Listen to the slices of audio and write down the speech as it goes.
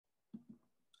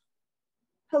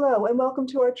Hello and welcome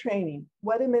to our training,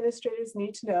 What Administrators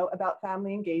Need to Know About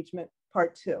Family Engagement,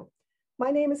 Part 2. My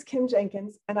name is Kim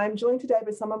Jenkins, and I'm joined today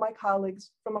by some of my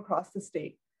colleagues from across the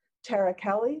state, Tara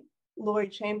Kelly,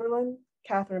 Lloyd Chamberlain,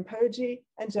 Catherine Poggi,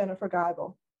 and Jennifer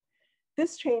Geibel.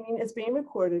 This training is being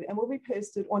recorded and will be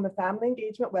posted on the Family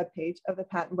Engagement webpage of the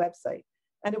Patent website,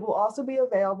 and it will also be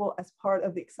available as part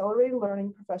of the Accelerated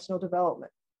Learning Professional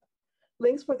Development.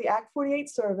 Links for the Act 48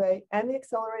 survey and the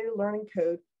Accelerated Learning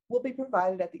Code will be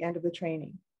provided at the end of the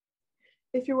training.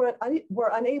 If you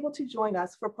were unable to join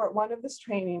us for part 1 of this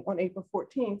training on April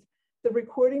 14th, the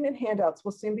recording and handouts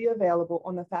will soon be available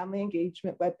on the Family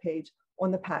Engagement webpage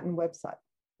on the Patent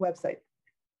website.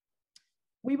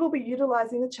 We will be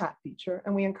utilizing the chat feature,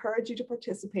 and we encourage you to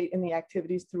participate in the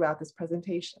activities throughout this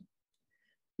presentation.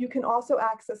 You can also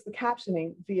access the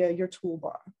captioning via your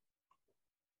toolbar.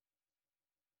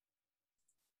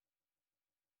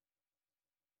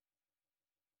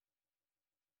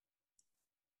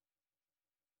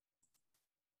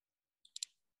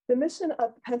 The mission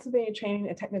of the Pennsylvania Training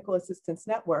and Technical Assistance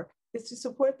Network is to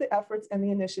support the efforts and the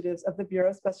initiatives of the Bureau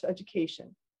of Special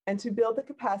Education and to build the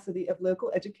capacity of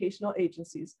local educational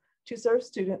agencies to serve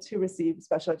students who receive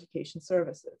special education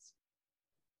services.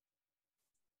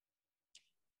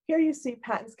 Here you see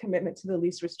Patent's commitment to the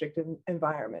least restrictive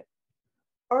environment.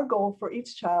 Our goal for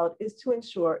each child is to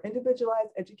ensure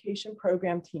individualized education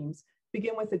program teams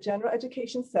begin with a general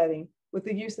education setting with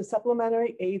the use of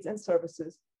supplementary aids and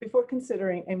services before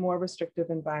considering a more restrictive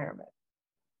environment.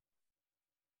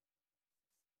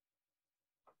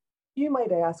 You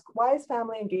might ask, why is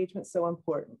family engagement so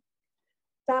important?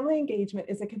 Family engagement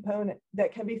is a component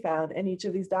that can be found in each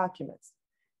of these documents.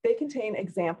 They contain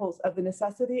examples of the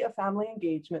necessity of family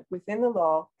engagement within the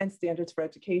law and standards for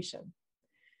education.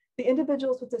 The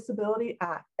Individuals with Disability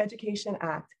Education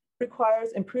Act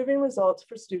requires improving results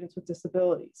for students with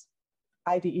disabilities.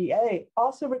 IDEA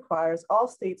also requires all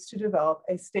states to develop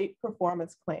a State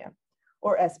Performance Plan,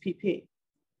 or SPP.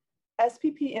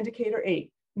 SPP Indicator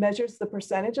 8 measures the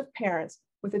percentage of parents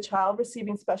with a child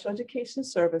receiving special education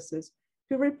services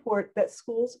who report that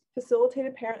schools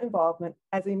facilitated parent involvement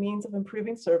as a means of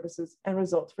improving services and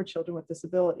results for children with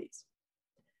disabilities.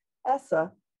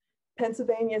 ESSA,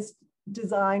 Pennsylvania's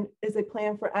design, is a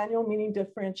plan for annual meaning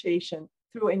differentiation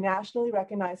through a nationally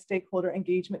recognized stakeholder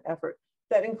engagement effort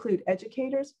that include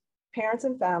educators, parents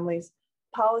and families,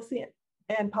 policy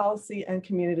and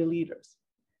community leaders.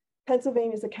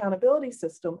 Pennsylvania's accountability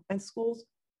system and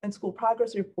school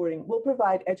progress reporting will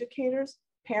provide educators,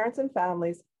 parents and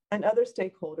families, and other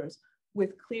stakeholders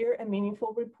with clear and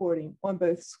meaningful reporting on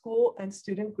both school and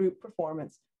student group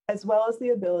performance, as well as the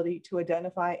ability to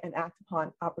identify and act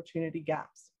upon opportunity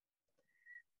gaps.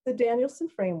 The Danielson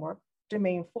Framework,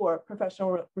 Domain 4,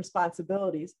 Professional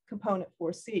Responsibilities, Component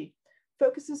 4C,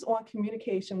 focuses on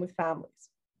communication with families.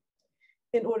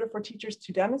 In order for teachers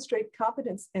to demonstrate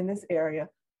competence in this area,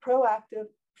 proactive,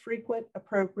 frequent,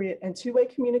 appropriate, and two-way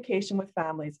communication with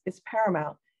families is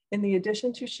paramount in the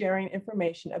addition to sharing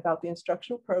information about the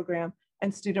instructional program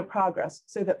and student progress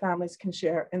so that families can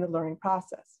share in the learning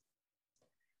process.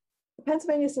 The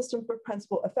Pennsylvania System for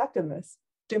Principal Effectiveness,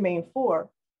 Domain 4,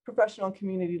 Professional and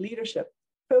Community Leadership,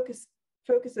 focuses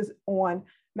on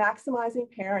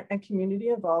maximizing parent and community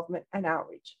involvement and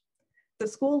outreach. The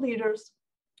school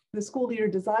leader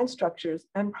design structures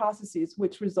and processes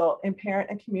which result in parent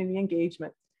and community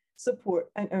engagement, support,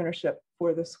 and ownership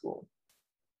for the school.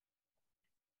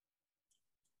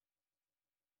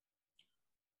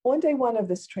 On day 1 of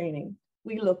this training,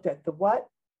 we looked at the what,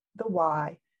 the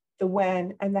why, the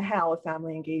when, and the how of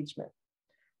family engagement.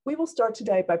 We will start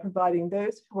today by providing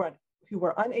those who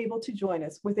were unable to join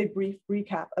us with a brief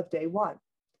recap of day 1.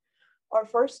 Our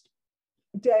first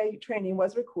day training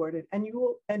was recorded, and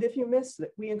if you missed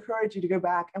it, we encourage you to go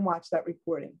back and watch that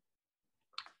recording.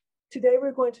 Today,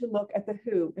 we're going to look at the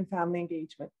who in family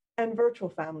engagement and virtual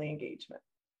family engagement.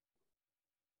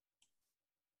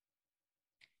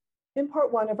 In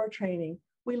part 1 of our training,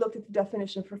 we looked at the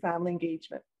definition for family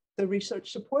engagement, the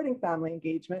research supporting family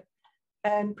engagement,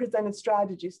 and presented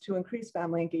strategies to increase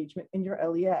family engagement in your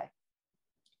LEA.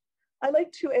 I'd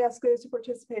like to ask those who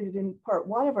participated in part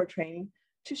 1 of our training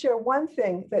to share one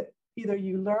thing that either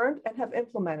you learned and have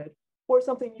implemented or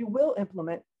something you will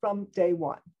implement from day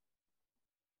 1.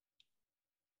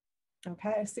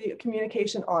 Okay, I see a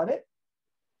communication audit,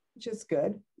 which is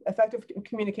good. Effective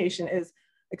communication is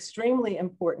extremely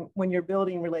important when you're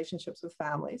building relationships with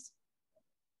families.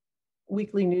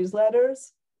 Weekly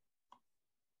newsletters.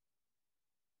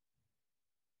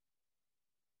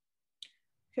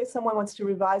 Okay, someone wants to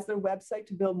revise their website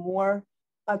to build more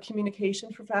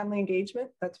communication for family engagement.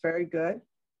 That's very good.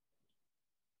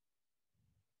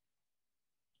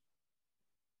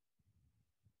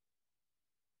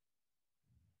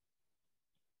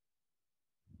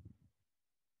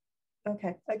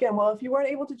 Okay, again, well, if you weren't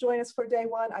able to join us for day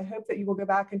one, I hope that you will go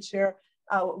back and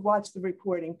watch the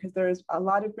recording, because there's a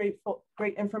lot of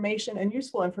great information and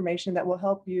useful information that will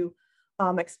help you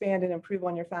expand and improve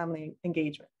on your family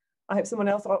engagement. I have someone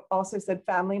else also said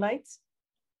family nights.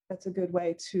 That's a good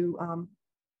way to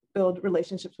build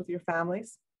relationships with your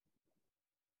families.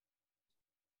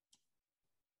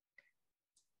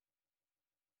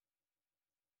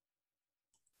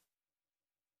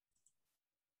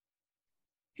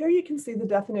 Here you can see the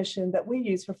definition that we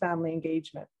use for family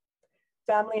engagement.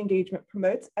 Family engagement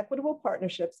promotes equitable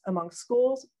partnerships among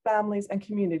schools, families, and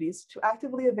communities to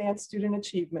actively advance student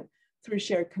achievement through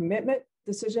shared commitment,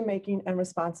 decision-making, and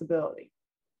responsibility.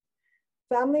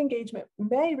 Family engagement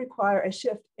may require a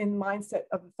shift in mindset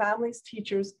of families,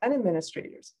 teachers, and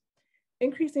administrators.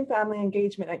 Increasing family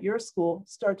engagement at your school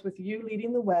starts with you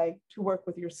leading the way to work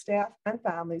with your staff and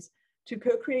families to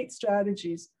co-create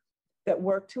strategies that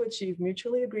work to achieve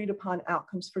mutually agreed upon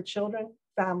outcomes for children,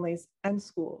 families, and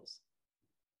schools.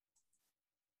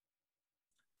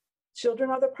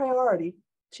 Children are the priority,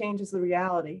 change is the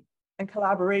reality, and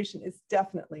collaboration is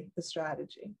definitely the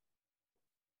strategy.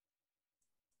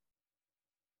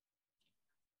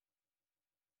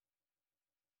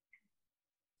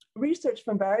 Research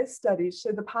from various studies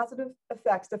show the positive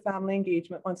effects of family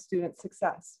engagement on student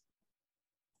success.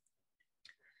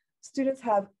 Students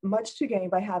have much to gain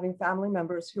by having family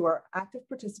members who are active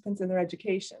participants in their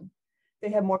education.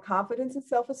 They have more confidence and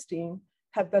self-esteem,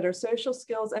 have better social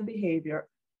skills and behavior,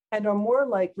 and are more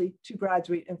likely to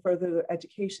graduate and further their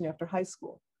education after high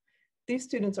school. These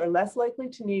students are less likely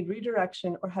to need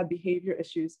redirection or have behavior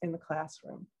issues in the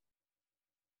classroom.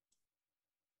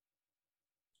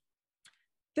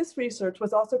 This research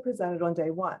was also presented on day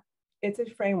one. It's a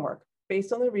framework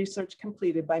based on the research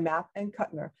completed by Mapp and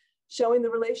Kuttner, showing the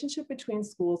relationship between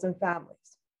schools and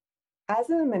families. As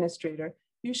an administrator,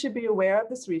 you should be aware of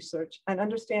this research and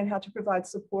understand how to provide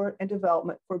support and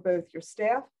development for both your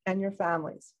staff and your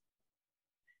families.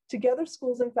 Together,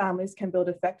 schools and families can build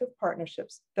effective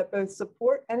partnerships that both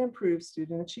support and improve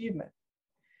student achievement.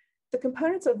 The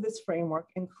components of this framework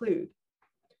include,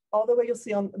 all the way you'll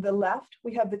see on the left,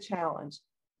 we have the challenge.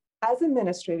 As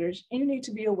administrators, you need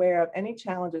to be aware of any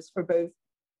challenges for both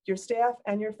your staff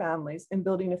and your families in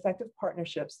building effective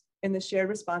partnerships in the shared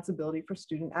responsibility for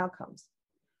student outcomes.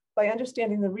 By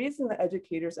understanding the reason that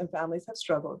educators and families have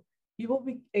struggled, you will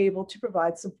be able to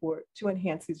provide support to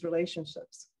enhance these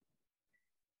relationships.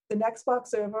 The next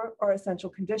box over are essential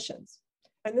conditions,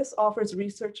 and this offers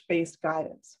research-based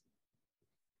guidance.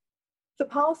 The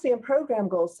policy and program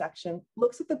goals section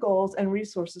looks at the goals and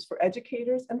resources for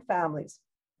educators and families,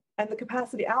 and the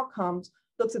capacity outcomes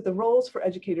looks at the roles for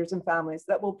educators and families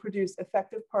that will produce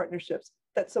effective partnerships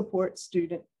that support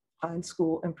student and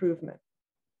school improvement.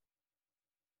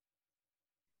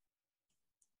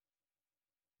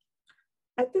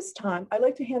 At this time, I'd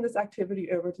like to hand this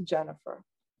activity over to Jennifer.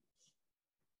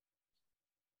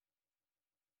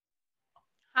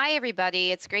 Hi,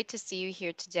 everybody. It's great to see you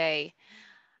here today.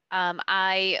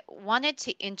 I wanted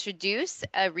to introduce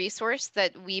a resource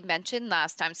that we mentioned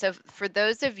last time. So for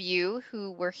those of you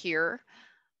who were here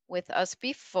with us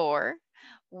before,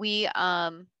 we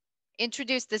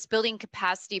introduced this building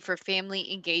capacity for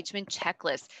family engagement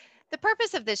checklist. The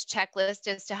purpose of this checklist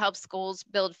is to help schools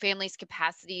build families'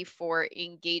 capacity for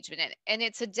engagement. And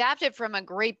it's adapted from a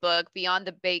great book, Beyond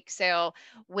the Bake Sale,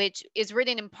 which is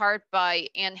written in part by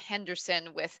Ann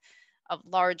Henderson with a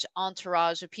large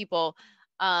entourage of people.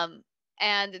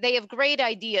 And they have great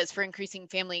ideas for increasing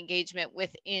family engagement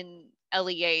within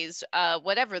LEAs,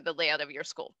 whatever the layout of your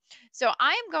school. So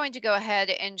I'm going to go ahead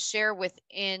and share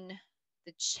within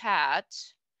the chat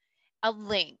a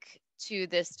link to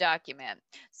this document.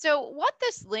 So what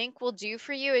this link will do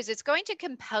for you is it's going to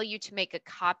compel you to make a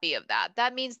copy of that.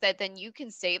 That means that then you can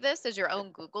save this as your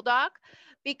own Google Doc,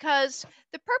 because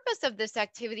the purpose of this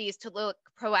activity is to look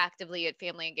proactively at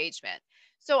family engagement.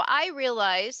 So I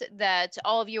realize that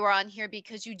all of you are on here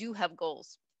because you do have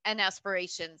goals and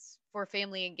aspirations for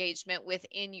family engagement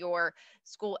within your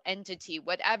school entity,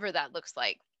 whatever that looks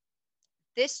like.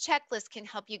 This checklist can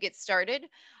help you get started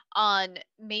on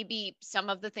maybe some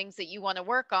of the things that you want to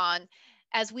work on.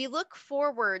 As we look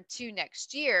forward to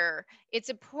next year, it's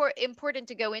important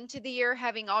to go into the year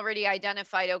having already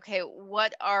identified, okay,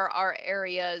 what are our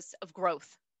areas of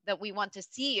growth that we want to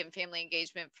see in family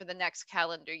engagement for the next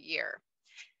calendar year.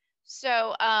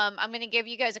 So I'm going to give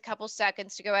you guys a couple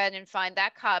seconds to go ahead and find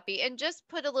that copy, and just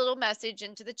put a little message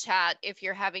into the chat if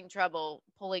you're having trouble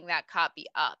pulling that copy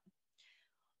up.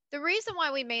 The reason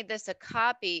why we made this a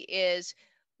copy is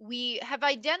we have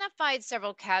identified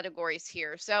several categories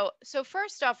here. So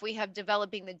first off, we have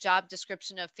developing the job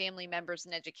description of family members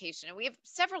in education. And we have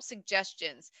several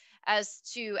suggestions as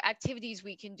to activities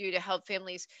we can do to help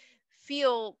families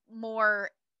feel more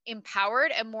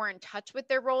empowered and more in touch with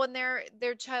their role in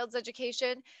their child's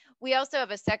education. We also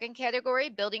have a second category,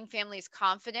 building families'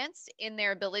 confidence in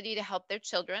their ability to help their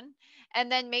children,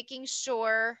 and then making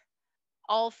sure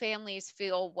all families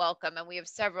feel welcome. And we have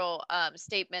several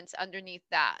statements underneath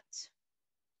that.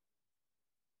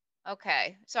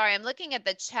 Okay, sorry, I'm looking at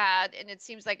the chat and it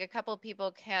seems like a couple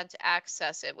people can't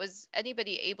access it. Was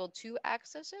anybody able to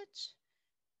access it?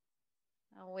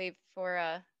 I'll wait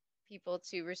for people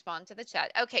to respond to the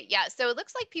chat. Okay, yeah, so it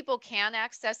looks like people can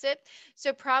access it.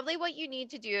 So probably what you need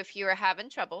to do if you are having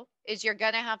trouble is you're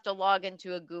gonna have to log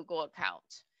into a Google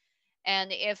account.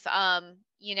 And if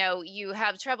you know, you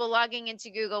have trouble logging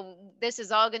into Google, this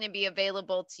is all going to be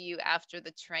available to you after the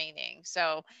training.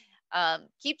 So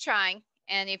keep trying.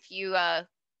 And if you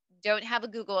don't have a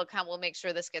Google account, we'll make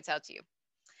sure this gets out to you.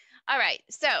 All right.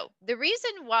 So the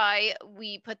reason why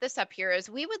we put this up here is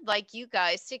we would like you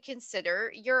guys to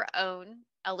consider your own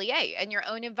LEA and your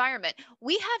own environment.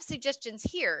 We have suggestions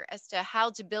here as to how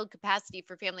to build capacity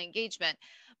for family engagement,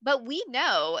 but we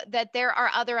know that there are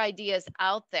other ideas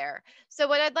out there. So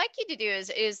what I'd like you to do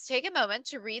is take a moment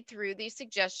to read through these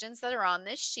suggestions that are on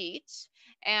this sheet.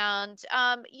 And,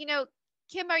 you know,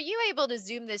 Kim, are you able to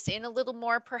zoom this in a little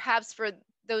more, perhaps for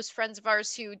those friends of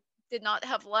ours who did not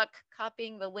have luck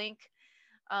copying the link?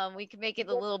 We can make it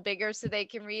a little bigger so they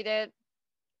can read it.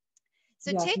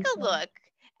 So Yes, take you a can. look,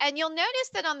 and you'll notice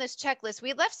that on this checklist,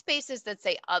 we left spaces that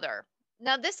say other.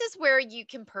 Now, this is where you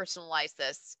can personalize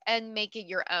this and make it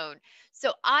your own.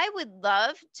 So I would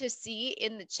love to see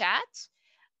in the chat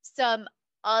some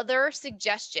other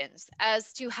suggestions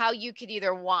as to how you could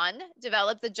either one,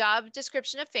 develop the job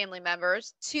description of family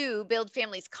members, two, build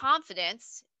families'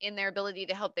 confidence in their ability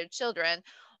to help their children,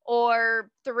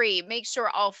 or three, make sure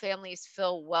all families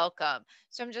feel welcome.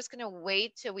 So I'm just going to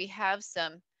wait till we have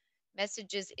some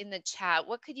messages in the chat.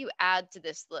 What could you add to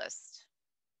this list?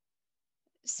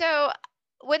 So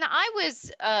when I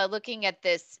was looking at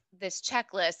this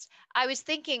checklist, I was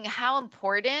thinking how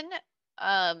important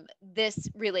this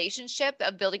relationship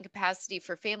of building capacity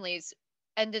for families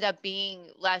ended up being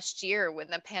last year when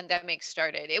the pandemic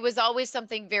started. It was always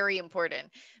something very important,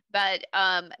 but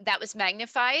that was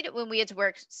magnified when we had to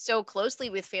work so closely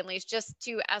with families just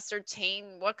to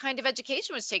ascertain what kind of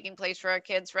education was taking place for our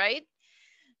kids, right?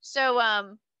 So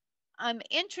I'm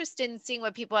interested in seeing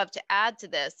what people have to add to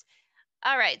this.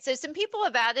 All right, so some people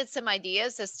have added some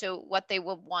ideas as to what they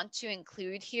would want to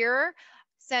include here.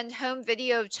 Send home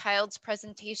video of child's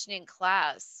presentation in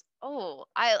class. Oh,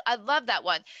 I love that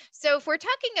one. So if we're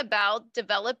talking about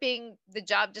developing the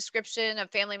job description of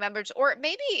family members, or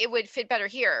maybe it would fit better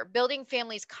here, building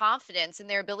families' confidence in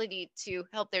their ability to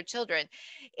help their children.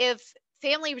 If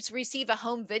families receive a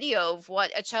home video of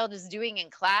what a child is doing in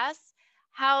class,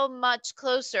 how much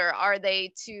closer are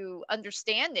they to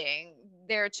understanding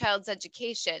their child's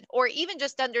education, or even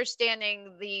just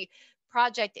understanding the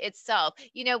project itself?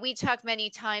 You know, we talk many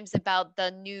times about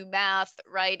the new math,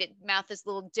 right? Math is a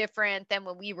little different than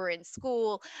when we were in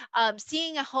school.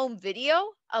 Seeing a home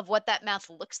video of what that math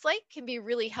looks like can be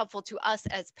really helpful to us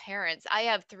as parents. I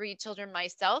have three children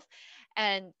myself,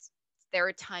 and there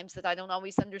are times that I don't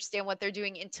always understand what they're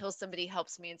doing until somebody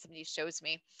helps me and somebody shows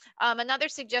me. Another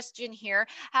suggestion here,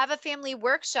 have a family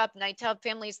workshop night to help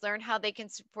families learn how they can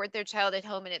support their child at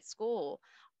home and at school.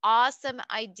 Awesome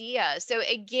idea. So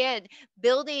again,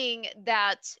 building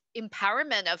that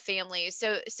empowerment of families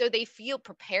so they feel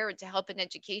prepared to help in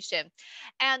education.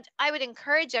 And I would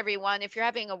encourage everyone, if you're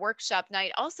having a workshop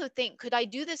night, also think, could I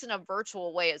do this in a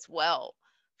virtual way as well?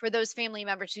 For those family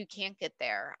members who can't get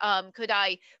there, could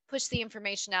I push the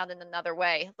information out in another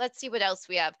way? Let's see what else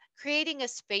we have. Creating a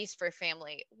space for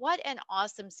family. What an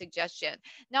awesome suggestion.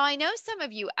 Now, I know some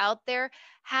of you out there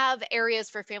have areas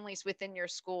for families within your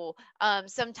school.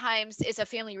 Sometimes it's a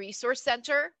family resource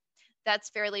center. That's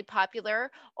fairly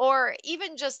popular, or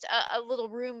even just a little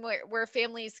room where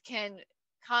families can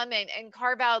come and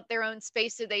carve out their own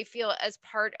space so they feel as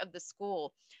part of the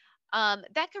school.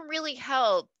 That can really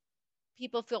help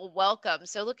people feel welcome.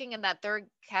 So looking in that third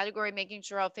category, making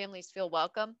sure all families feel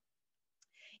welcome,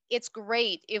 it's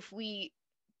great if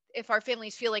our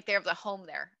families feel like they have the home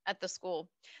there at the school.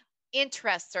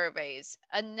 Interest surveys,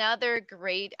 another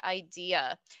great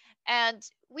idea. And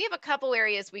we have a couple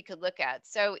areas we could look at.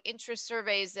 So interest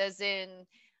surveys as in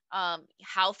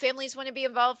how families want to be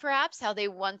involved, perhaps how they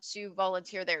want to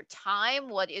volunteer their time,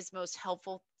 what is most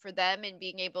helpful for them in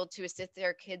being able to assist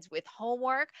their kids with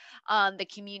homework, the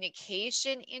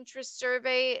communication interest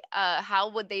survey, how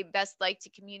would they best like to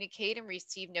communicate and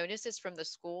receive notices from the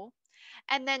school,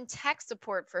 and then tech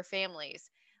support for families.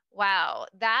 Wow,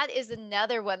 that is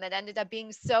another one that ended up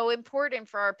being so important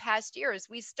for our past years.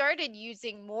 We started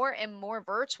using more and more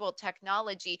virtual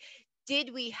technology.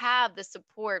 Did we have the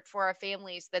support for our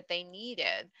families that they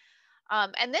needed?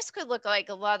 And this could look like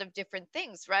a lot of different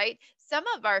things, right? Some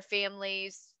of our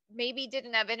families maybe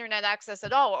didn't have internet access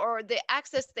at all, or the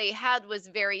access they had was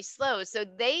very slow. So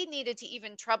they needed to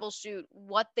even troubleshoot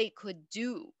what they could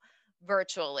do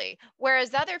virtually.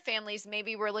 Whereas other families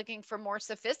maybe were looking for more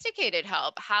sophisticated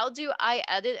help. How do I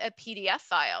edit a PDF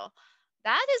file?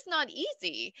 That is not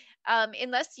easy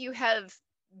unless you have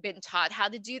been taught how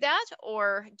to do that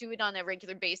or do it on a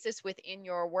regular basis within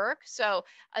your work. So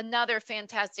another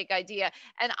fantastic idea.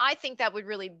 And I think that would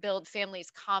really build families'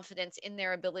 confidence in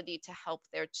their ability to help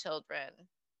their children.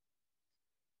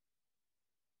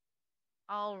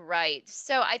 All right.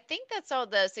 So I think that's all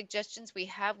the suggestions we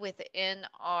have within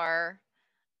our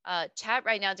chat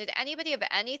right now. Did anybody have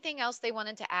anything else they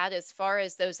wanted to add as far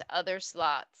as those other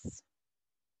slots?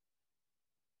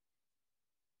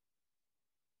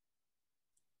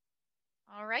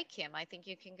 All right, Kim, I think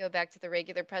you can go back to the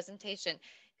regular presentation.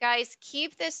 Guys,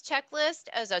 keep this checklist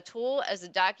as a tool, as a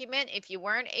document. If you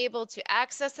weren't able to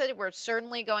access it, we're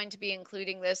certainly going to be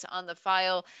including this on the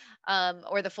file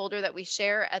or the folder that we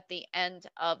share at the end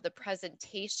of the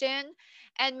presentation,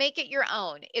 and make it your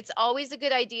own. It's always a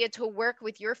good idea to work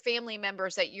with your family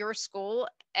members at your school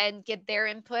and get their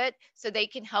input so they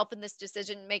can help in this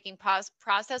decision-making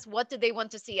process. What do they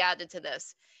want to see added to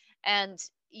this? And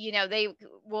they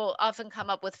will often come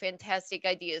up with fantastic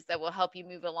ideas that will help you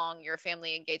move along your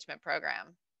family engagement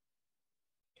program.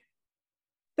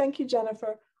 Thank you,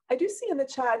 Jennifer. I do see in the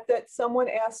chat that someone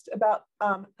asked about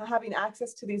having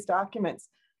access to these documents,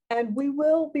 and we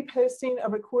will be posting a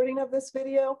recording of this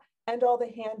video and all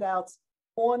the handouts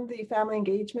on the family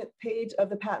engagement page of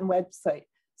the Patent website.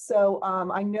 So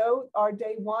I know our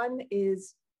day one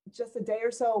is just a day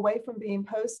or so away from being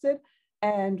posted,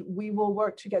 and we will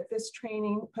work to get this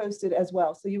training posted as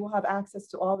well. So you will have access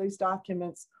to all these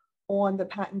documents on the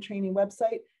patent training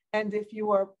website. And if you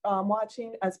are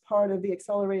watching as part of the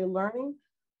accelerated learning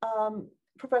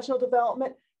professional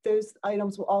development, those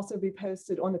items will also be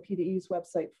posted on the PDE's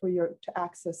website for you to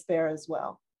access there as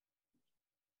well.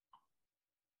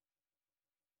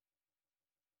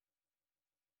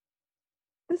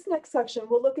 This next section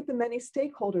will look at the many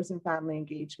stakeholders in family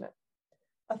engagement.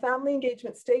 A family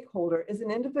engagement stakeholder is an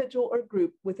individual or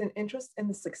group with an interest in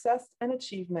the success and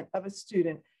achievement of a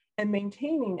student and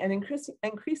maintaining and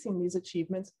increasing these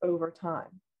achievements over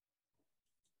time.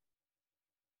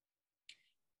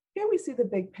 Here we see the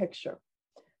big picture,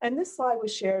 and this slide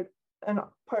was shared in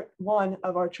part one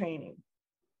of our training.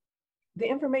 The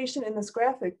information in this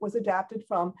graphic was adapted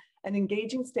from an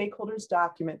engaging stakeholders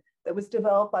document that was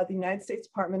developed by the United States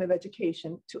Department of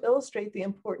Education to illustrate the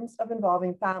importance of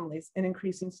involving families in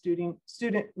increasing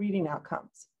student reading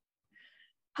outcomes.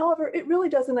 However, it really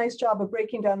does a nice job of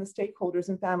breaking down the stakeholders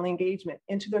in family engagement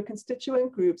into their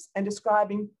constituent groups and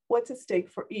describing what's at stake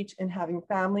for each in having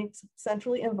families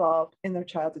centrally involved in their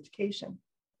child's education.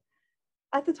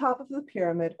 At the top of the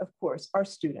pyramid, of course, are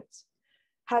students.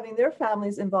 Having their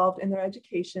families involved in their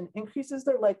education increases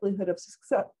their likelihood of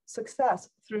success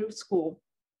through school,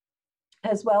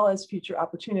 as well as future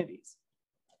opportunities.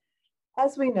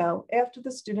 As we know, after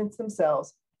the students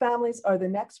themselves, families are the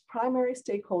next primary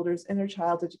stakeholders in their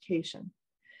child's education.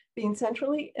 Being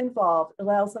centrally involved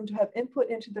allows them to have input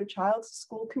into their child's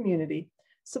school community,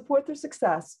 support their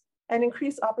success, and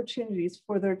increase opportunities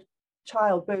for their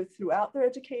child both throughout their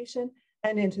education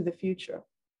and into the future.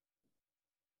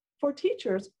 For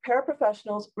teachers,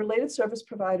 paraprofessionals, related service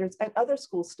providers, and other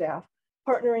school staff,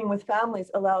 partnering with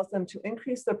families allows them to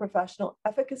increase their professional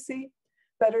efficacy,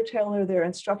 better tailor their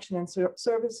instruction and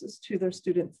services to their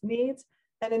students' needs,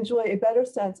 and enjoy a better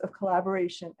sense of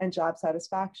collaboration and job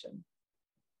satisfaction.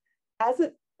 As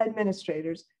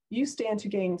administrators, you stand to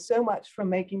gain so much from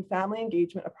making family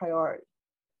engagement a priority.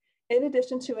 In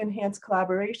addition to enhanced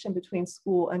collaboration between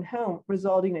school and home,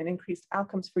 resulting in increased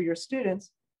outcomes for your students,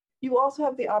 you also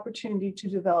have the opportunity to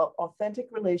develop authentic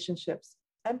relationships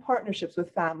and partnerships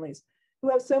with families who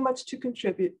have so much to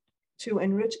contribute to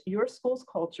enrich your school's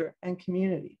culture and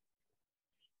community.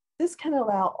 This can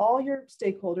allow all your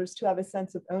stakeholders to have a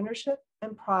sense of ownership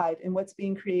and pride in what's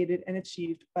being created and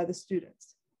achieved by the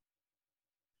students.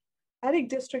 At a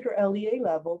district or LEA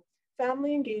level,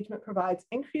 family engagement provides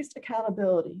increased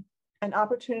accountability and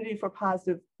opportunity for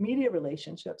positive media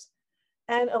relationships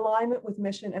and alignment with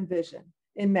mission and vision,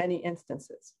 in many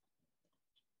instances.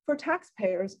 For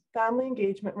taxpayers, family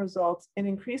engagement results in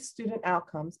increased student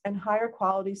outcomes and higher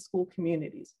quality school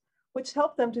communities, which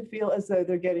help them to feel as though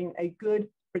they're getting a good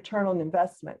return on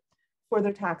investment for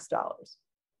their tax dollars.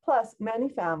 Plus, many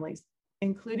families,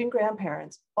 including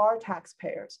grandparents, are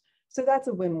taxpayers, so that's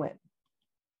a win-win.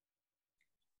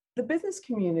 The business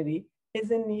community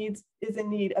is in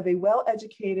need of a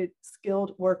well-educated,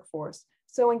 skilled workforce,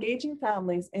 so engaging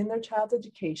families in their child's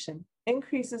education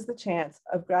increases the chance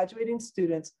of graduating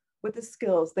students with the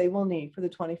skills they will need for the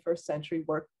 21st century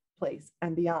workplace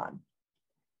and beyond.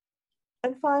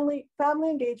 And finally, family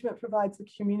engagement provides the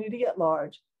community at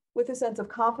large with a sense of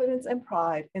confidence and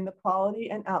pride in the quality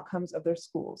and outcomes of their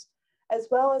schools, as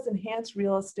well as enhanced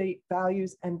real estate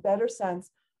values and better sense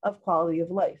of quality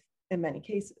of life in many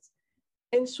cases.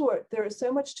 In short, there is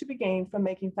so much to be gained from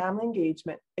making family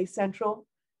engagement a central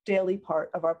daily part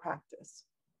of our practice.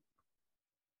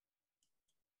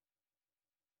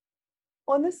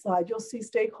 On this slide, you'll see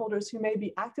stakeholders who may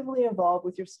be actively involved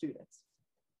with your students.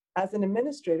 As an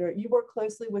administrator, you work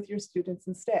closely with your students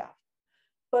and staff,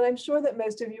 but I'm sure that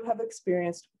most of you have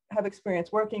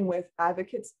experience working with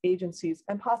advocates, agencies,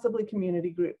 and possibly community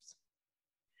groups.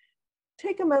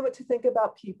 Take a moment to think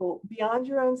about people beyond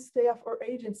your own staff or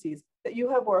agencies that you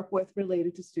have worked with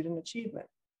related to student achievement.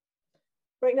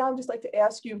 Right now, I'd just like to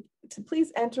ask you to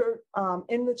please enter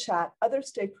in the chat other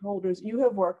stakeholders you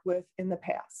have worked with in the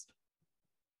past.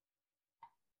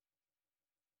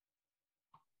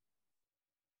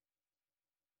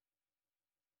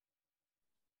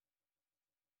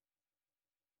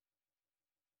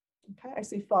 Okay, I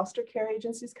see foster care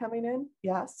agencies coming in,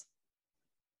 yes.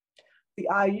 The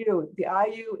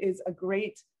IU is a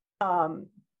great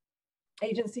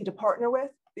agency to partner with.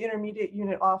 The intermediate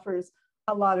unit offers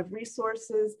a lot of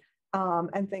resources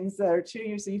and things that are to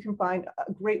you, so you can find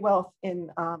a great wealth in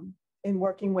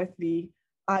working with the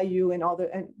IU and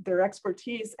their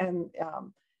expertise and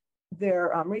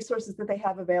their resources that they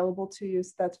have available to you.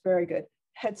 So that's very good.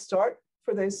 Head Start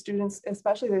for those students,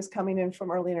 especially those coming in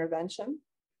from early intervention.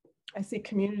 I see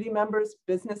community members,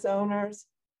 business owners,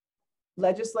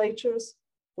 legislatures,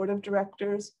 board of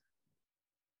directors,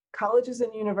 colleges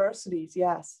and universities,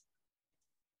 yes.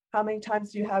 How many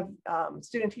times do you have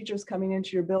student teachers coming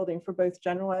into your building for both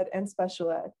general ed and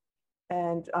special ed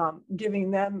and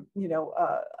giving them,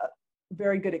 a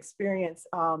very good experience,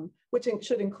 which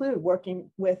should include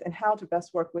working with and how to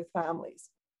best work with families,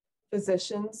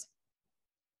 physicians,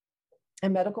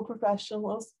 and medical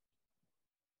professionals,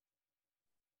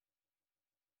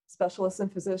 specialists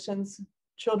and physicians,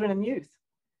 children and youth.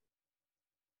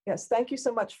 Yes, thank you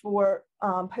so much for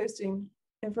posting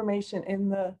information in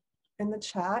the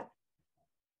chat.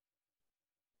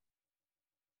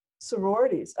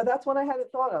 Sororities, that's one I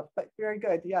hadn't thought of, but very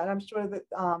good. Yeah, and I'm sure that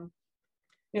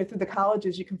through the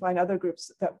colleges you can find other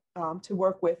groups that to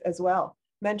work with as well.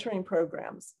 Mentoring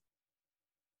programs.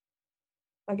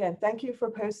 Again, thank you for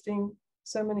posting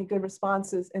so many good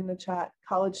responses in the chat.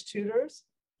 College tutors.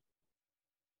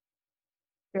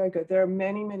 Very good. There are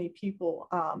many, many people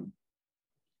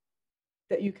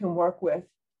that you can work with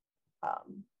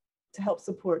to help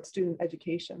support student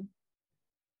education.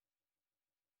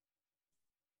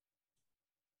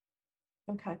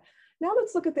 Okay, now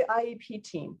let's look at the IEP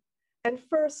team. And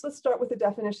first, let's start with the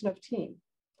definition of team.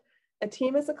 A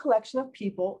team is a collection of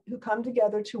people who come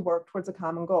together to work towards a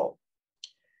common goal.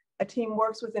 A team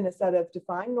works within a set of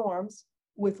defined norms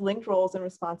with linked roles and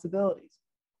responsibilities.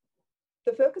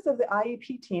 The focus of the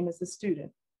IEP team is the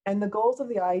student, and the goals of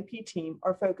the IEP team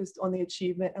are focused on the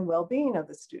achievement and well-being of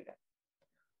the student.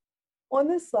 On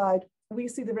this slide, we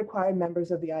see the required members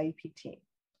of the IEP team.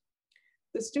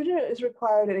 The student is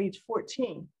required at age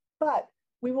 14, but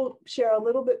we will share a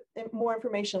little bit more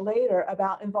information later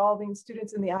about involving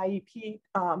students in the IEP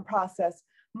process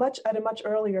at a much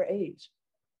earlier age.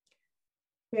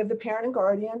 We have the parent and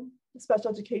guardian, the special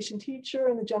education teacher,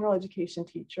 and the general education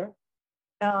teacher,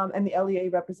 and the LEA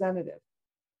representative.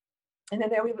 And then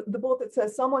there we have the bullet that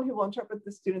says someone who will interpret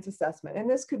the student's assessment. And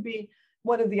this could be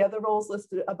one of the other roles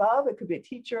listed above. It could be a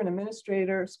teacher, an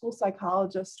administrator, school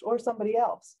psychologist, or somebody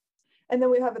else. And then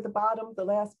we have at the bottom, the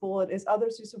last bullet is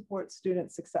others who support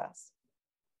student success.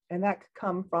 And that could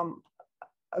come from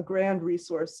a grand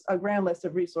list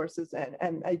of resources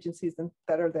and agencies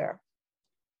that are there.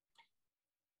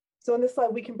 So on this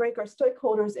slide, we can break our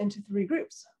stakeholders into three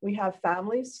groups. We have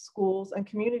families, schools, and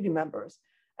community members.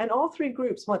 And all three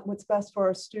groups want what's best for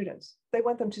our students. They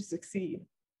want them to succeed.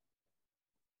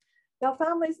 Now,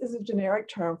 families is a generic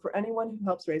term for anyone who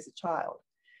helps raise a child.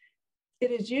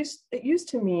 It used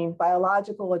to mean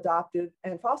biological, adoptive,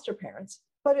 and foster parents,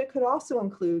 but it could also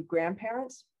include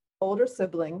grandparents, older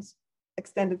siblings,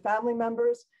 extended family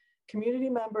members, community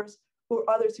members, or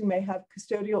others who may have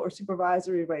custodial or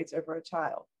supervisory rights over a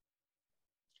child.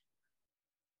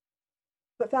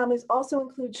 But families also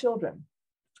include children,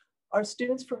 our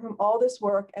students for whom all this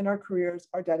work and our careers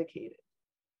are dedicated.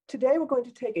 Today, we're going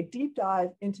to take a deep dive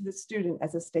into the student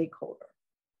as a stakeholder.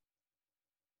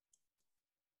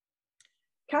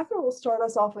 Catherine will start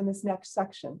us off in this next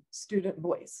section, student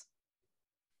voice.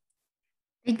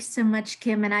 Thanks so much,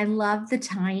 Kim. And I love the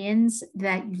tie-ins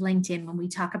that you linked in when we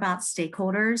talk about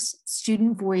stakeholders.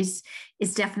 Student voice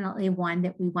is definitely one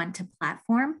that we want to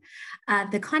platform.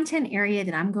 The content area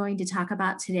that I'm going to talk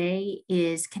about today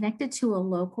is connected to a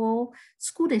local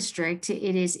school district.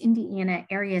 It is Indiana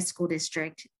Area School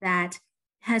District that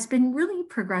has been really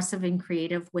progressive and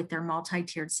creative with their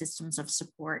multi-tiered systems of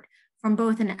support from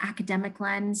both an academic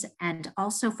lens and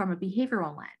also from a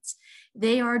behavioral lens.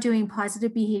 They are doing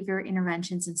positive behavior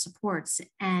interventions and supports.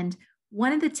 And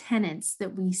one of the tenets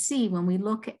that we see when we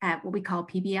look at what we call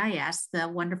PBIS, the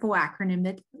wonderful acronym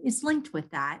that is linked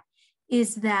with that,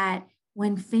 is that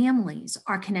when families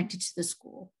are connected to the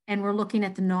school, and we're looking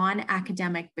at the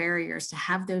non-academic barriers to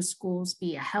have those schools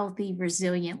be a healthy,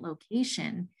 resilient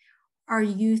location, our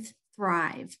youth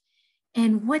thrive.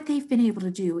 And what they've been able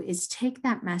to do is take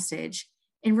that message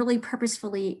and really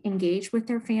purposefully engage with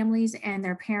their families and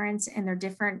their parents and their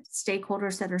different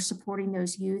stakeholders that are supporting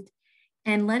those youth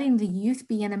and letting the youth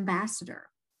be an ambassador.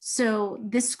 So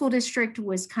this school district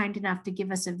was kind enough to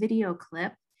give us a video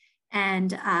clip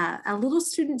and a little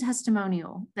student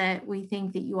testimonial that we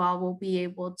think that you all will be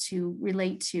able to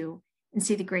relate to and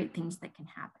see the great things that can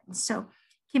happen. So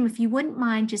Kim, if you wouldn't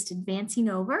mind just advancing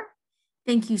over,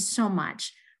 thank you so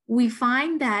much. We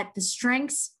find that the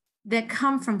strengths that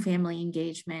come from family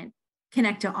engagement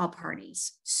connect to all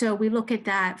parties. So we look at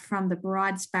that from the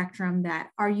broad spectrum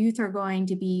that our youth are going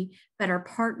to be better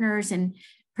partners and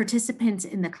participants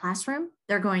in the classroom.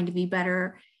 They're going to be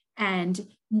better and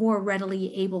more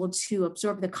readily able to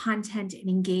absorb the content and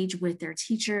engage with their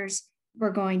teachers.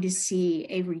 We're going to see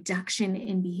a reduction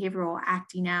in behavioral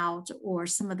acting out or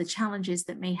some of the challenges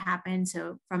that may happen.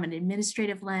 So from an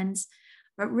administrative lens,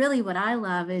 but really what I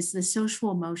love is the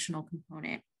social emotional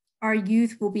component. Our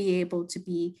youth will be able to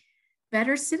be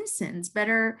better citizens,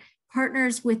 better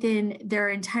partners within their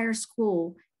entire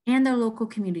school and their local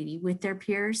community with their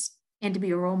peers, and to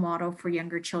be a role model for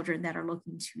younger children that are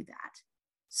looking to that.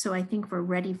 So I think we're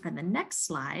ready for the next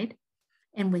slide.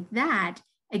 And with that,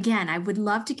 again, I would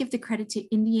love to give the credit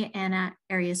to Indiana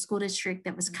Area School District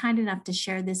that was kind enough to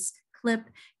share this clip.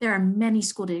 There are many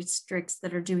school districts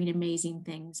that are doing amazing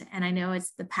things. And I know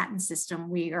it's the patent system.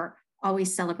 We are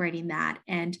always celebrating that.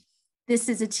 And this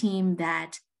is a team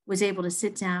that was able to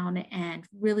sit down and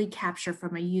really capture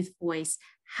from a youth voice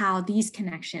how these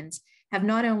connections have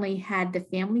not only had the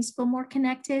families feel more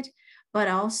connected, but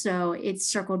also it's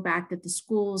circled back that the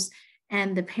schools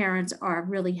and the parents are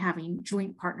really having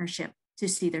joint partnership to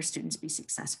see their students be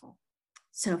successful.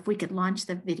 So if we could launch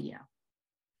the video.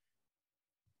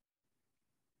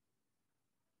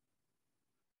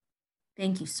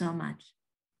 Thank you so much.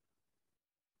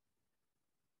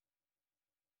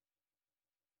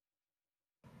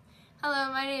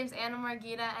 Hello, my name is Anna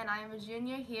Margita, and I am a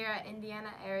junior here at Indiana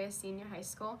Area Senior High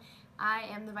School. I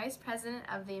am the vice president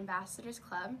of the Ambassadors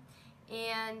Club,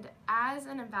 and as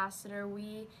an ambassador,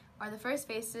 we are the first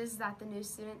faces that the new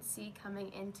students see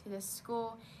coming into this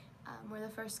school. We're the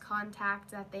first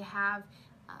contact that they have.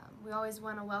 We always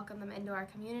want to welcome them into our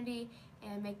community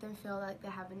and make them feel like they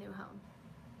have a new home.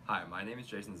 Hi, my name is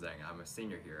Jason Zhang. I'm a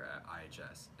senior here at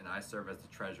IHS, and I serve as the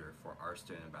treasurer for our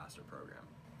Student Ambassador Program.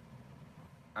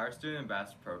 Our Student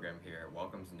Ambassador Program here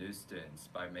welcomes new students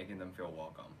by making them feel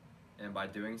welcome, and by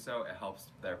doing so, it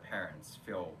helps their parents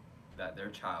feel that their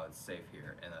child is safe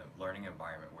here in a learning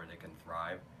environment where they can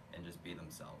thrive and just be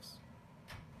themselves.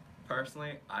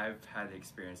 Personally, I've had the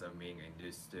experience of meeting a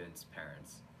new student's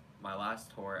parents. My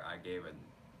last tour, I gave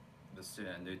the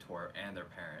student a new tour and their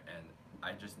parent, and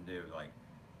I just knew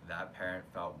that parent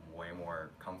felt way more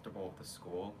comfortable with the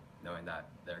school, knowing that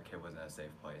their kid was in a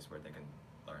safe place where they can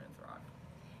learn and thrive.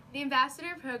 The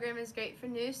Ambassador Program is great for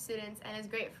new students and is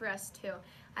great for us too.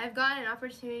 I've gotten an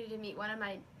opportunity to meet one of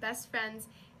my best friends,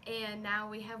 and now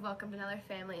we have welcomed another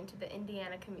family into the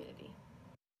Indiana community.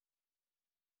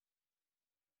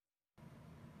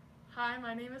 Hi,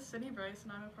 my name is Sydney Bryce,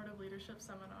 and I'm a part of Leadership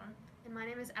Seminar. And my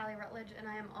name is Allie Rutledge, and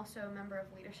I am also a member of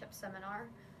Leadership Seminar.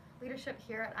 Leadership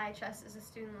here at IHS is a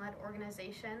student-led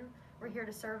organization. We're here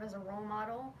to serve as a role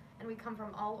model, and we come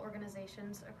from all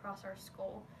organizations across our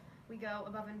school. We go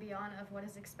above and beyond of what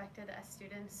is expected as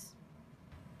students.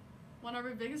 One of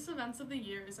our biggest events of the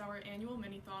year is our annual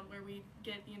mini-thon, where we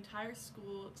get the entire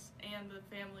schools and the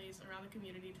families around the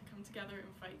community to come together and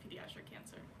fight pediatric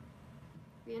cancer.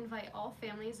 We invite all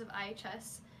families of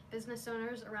IHS, business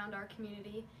owners around our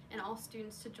community, and all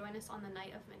students to join us on the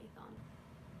night of mini-thon.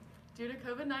 Due to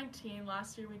COVID-19,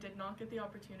 last year we did not get the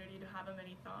opportunity to have a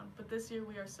mini-thon, but this year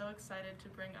we are so excited to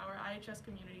bring our IHS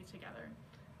community together.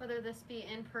 Whether this be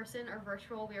in person or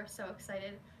virtual, we are so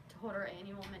excited to hold our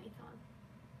annual mini-thon.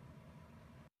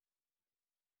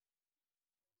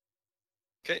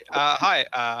 Okay, hi,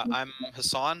 I'm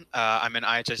Hassan. I'm in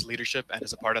IHS leadership, and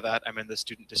as a part of that, I'm in the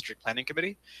Student District Planning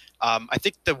Committee. I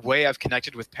think the way I've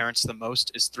connected with parents the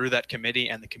most is through that committee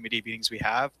and the committee meetings we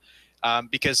have.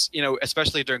 Because, you know,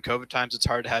 especially during COVID times, it's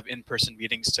hard to have in-person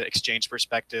meetings to exchange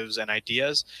perspectives and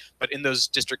ideas. But in those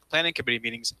district planning committee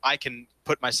meetings, I can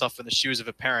put myself in the shoes of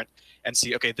a parent and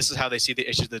see, okay, this is how they see the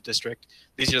issues of the district.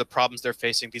 These are the problems they're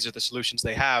facing. These are the solutions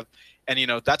they have. And, you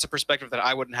know, that's a perspective that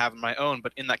I wouldn't have on my own.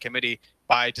 But in that committee,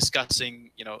 by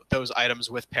discussing, you know, those items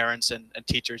with parents and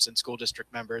teachers and school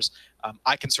district members,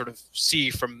 I can sort of see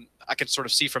from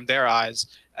their eyes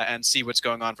and see what's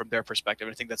going on from their perspective.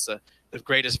 And I think that's the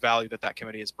greatest value that that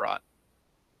committee has brought.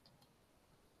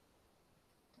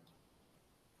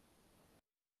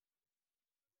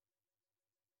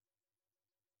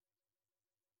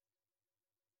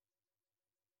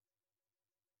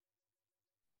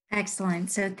 Excellent.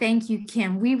 So thank you,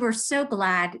 Kim. We were so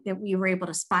glad that we were able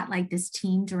to spotlight this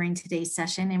team during today's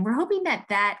session. And we're hoping that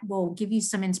that will give you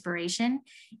some inspiration,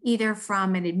 either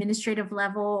from an administrative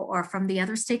level or from the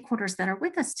other stakeholders that are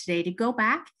with us today, to go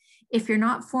back. If you're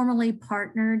not formally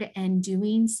partnered and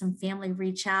doing some family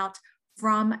reach out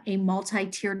from a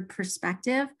multi-tiered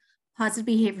perspective, positive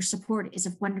behavior support is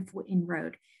a wonderful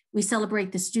inroad. We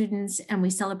celebrate the students, and we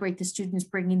celebrate the students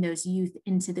bringing those youth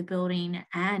into the building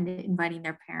and inviting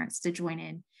their parents to join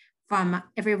in, from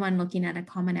everyone looking at a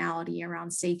commonality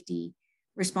around safety,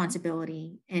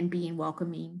 responsibility, and being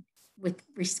welcoming with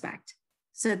respect.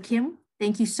 So Kim,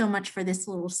 thank you so much for this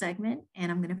little segment,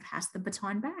 and I'm going to pass the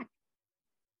baton back.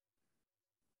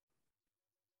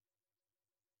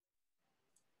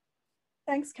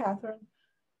 Thanks, Catherine.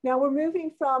 Now we're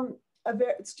moving from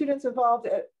students involved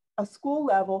at a school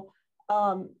level,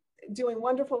 doing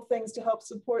wonderful things to help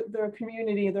support their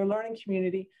community, their learning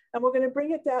community. And we're going to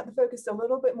bring it down, the focus a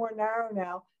little bit more narrow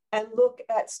now, and look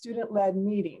at student-led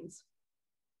meetings.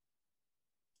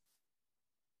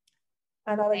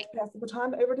 And I'd like to pass the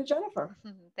baton over to Jennifer.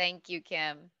 Thank you,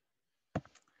 Kim.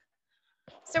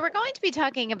 So we're going to be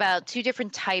talking about two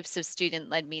different types of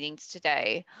student-led meetings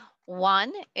today.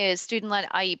 One is student-led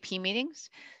IEP meetings.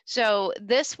 So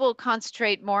this will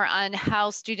concentrate more on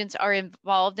how students are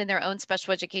involved in their own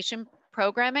special education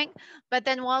programming, but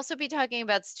then we'll also be talking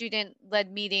about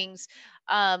student-led meetings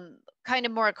kind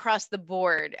of more across the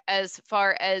board, as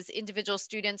far as individual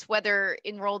students, whether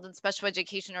enrolled in special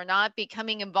education or not,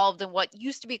 becoming involved in what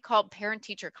used to be called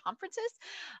parent-teacher conferences,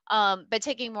 but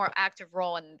taking a more active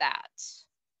role in that.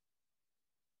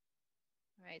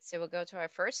 All right, so we'll go to our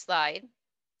first slide.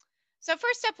 So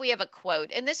first up, we have a quote,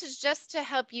 and this is just to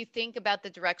help you think about the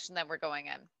direction that we're going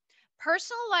in.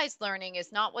 Personalized learning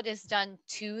is not what is done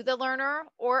to the learner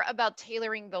or about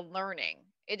tailoring the learning.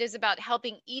 It is about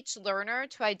helping each learner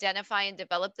to identify and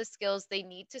develop the skills they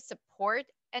need to support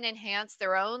and enhance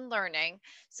their own learning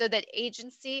so that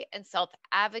agency and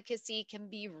self-advocacy can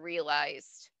be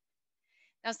realized.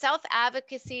 Now,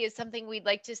 self-advocacy is something we'd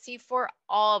like to see for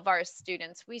all of our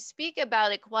students. We speak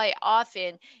about it quite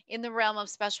often in the realm of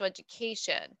special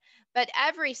education, but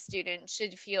every student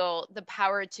should feel the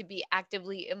power to be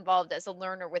actively involved as a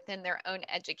learner within their own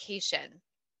education.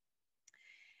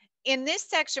 In this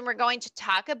section, we're going to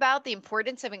talk about the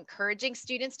importance of encouraging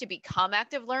students to become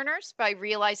active learners by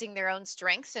realizing their own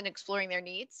strengths and exploring their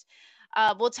needs.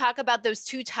 We'll talk about those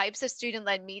two types of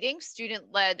student-led meetings,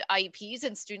 student-led IEPs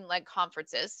and student-led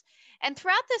conferences. And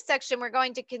throughout this section, we're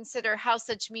going to consider how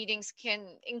such meetings can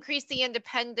increase the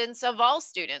independence of all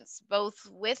students, both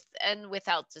with and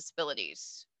without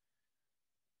disabilities.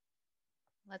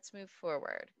 Let's move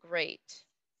forward. Great.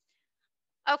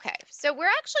 Okay, so we're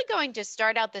actually going to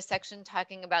start out this section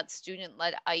talking about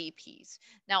student-led IEPs.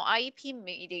 Now, IEP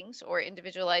meetings, or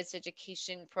individualized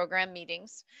education program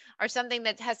meetings, are something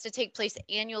that has to take place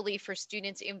annually for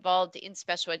students involved in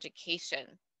special education.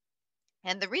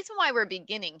 And the reason why we're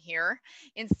beginning here,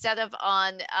 instead of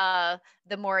on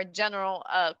the more general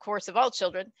course of all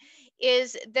children,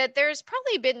 is that there's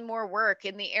probably been more work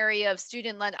in the area of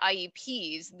student-led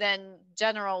IEPs than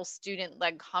general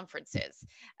student-led conferences.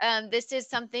 This is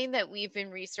something that we've been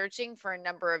researching for a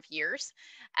number of years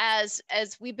as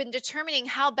we've been determining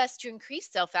how best to increase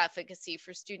self-advocacy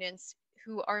for students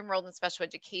who are enrolled in special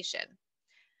education.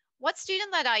 What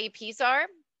student-led IEPs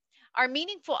are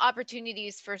meaningful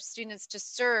opportunities for students to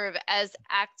serve as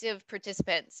active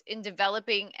participants in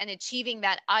developing and achieving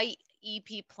that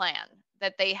IEP plan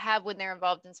that they have when they're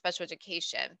involved in special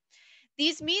education.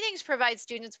 These meetings provide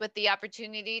students with the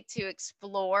opportunity to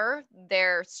explore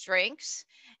their strengths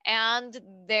and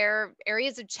their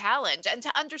areas of challenge and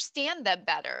to understand them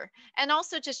better, and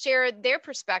also to share their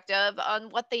perspective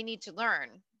on what they need to learn.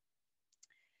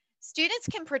 Students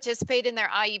can participate in their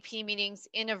IEP meetings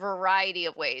in a variety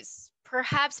of ways,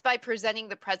 perhaps by presenting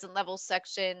the present level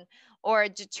section or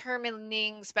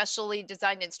determining specially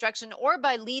designed instruction, or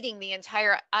by leading the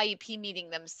entire IEP meeting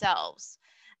themselves.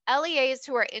 LEAs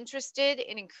who are interested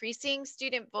in increasing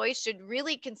student voice should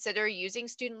really consider using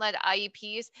student-led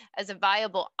IEPs as a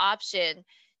viable option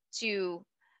to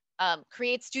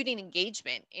create student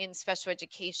engagement in special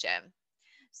education.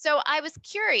 So I was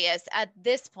curious at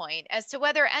this point as to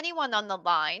whether anyone on the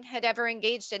line had ever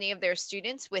engaged any of their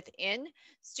students within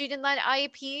student-led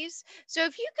IEPs. So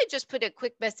if you could just put a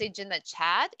quick message in the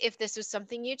chat if this was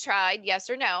something you tried, yes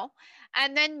or no,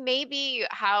 and then maybe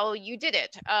how you did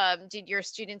it. Did your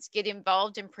students get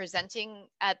involved in presenting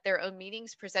at their own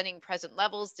meetings, presenting present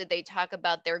levels? Did they talk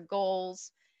about their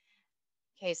goals?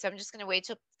 Okay, so I'm just going to wait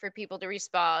for people to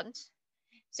respond.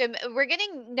 So we're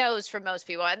getting no's from most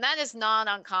people, and that is not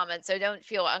uncommon. So don't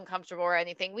feel uncomfortable or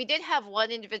anything. We did have one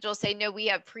individual say, no, we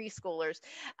have preschoolers.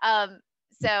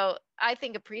 So I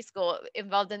think a preschool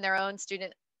involved in their own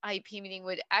student IEP meeting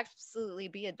would absolutely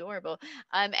be adorable.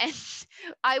 And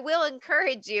I will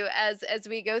encourage you as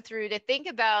we go through to think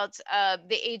about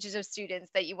the ages of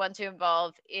students that you want to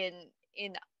involve in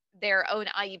their own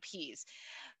IEPs.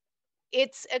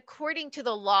 It's according to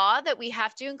the law that we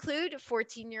have to include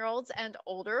 14-year-olds and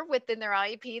older within their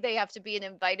IEP. They have to be an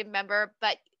invited member,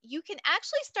 but you can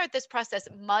actually start this process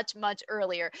much, much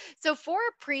earlier. So for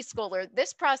a preschooler,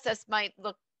 this process might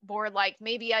look more like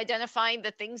maybe identifying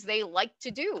the things they like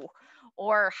to do,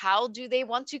 or how do they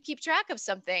want to keep track of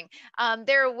something.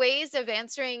 There are ways of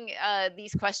answering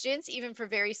these questions, even for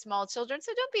very small children.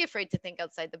 So don't be afraid to think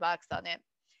outside the box on it.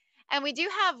 And we do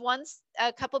have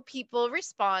a couple people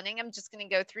responding. I'm just going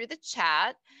to go through the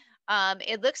chat.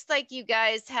 It looks like you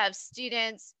guys have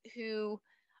students who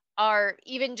are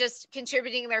even just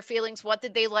contributing their feelings. What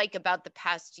did they like about the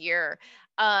past year?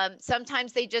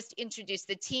 Sometimes they just introduce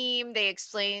the team. They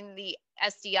explain the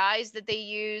SDIs that they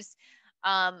use.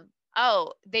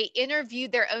 Oh, they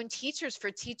interviewed their own teachers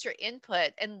for teacher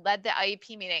input and led the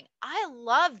IEP meeting. I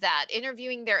love that,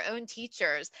 interviewing their own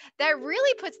teachers. That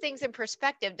really puts things in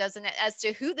perspective, doesn't it, as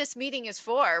to who this meeting is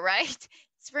for, right?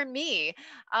 It's for me.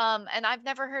 And I've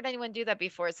never heard anyone do that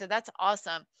before, so that's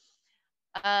awesome.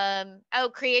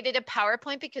 Oh, created a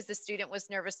PowerPoint because the student was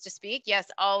nervous to speak. Yes,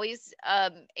 always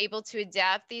able to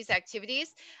adapt these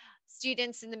activities.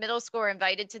 Students in the middle school are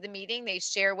invited to the meeting. They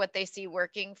share what they see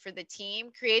working for the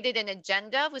team, created an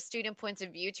agenda with student points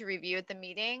of view to review at the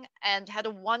meeting, and had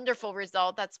a wonderful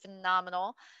result. That's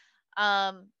phenomenal.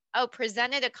 Oh,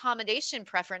 presented accommodation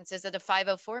preferences at a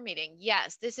 504 meeting.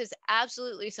 Yes, this is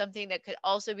absolutely something that could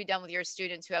also be done with your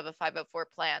students who have a 504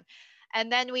 plan.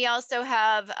 And then we also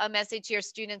have a message here: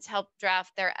 students help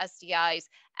draft their SDIs.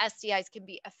 SDIs can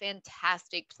be a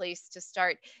fantastic place to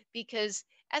start because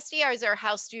SDRs are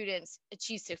how students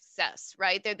achieve success,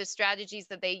 right? They're the strategies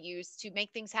that they use to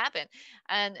make things happen.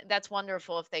 And that's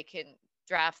wonderful if they can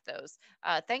draft those.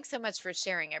 Thanks so much for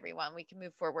sharing, everyone. We can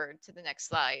move forward to the next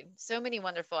slide. So many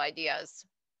wonderful ideas.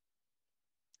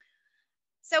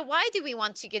 So why do we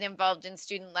want to get involved in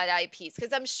student-led IEPs?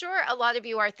 Because I'm sure a lot of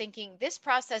you are thinking this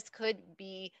process could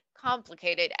be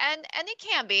complicated, and it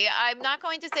can be. I'm not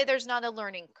going to say there's not a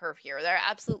learning curve here. There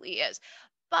absolutely is.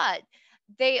 But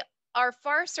they are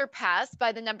far surpassed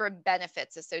by the number of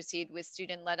benefits associated with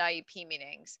student-led IEP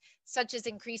meetings, such as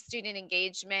increased student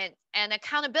engagement and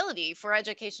accountability for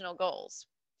educational goals.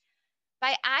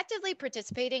 By actively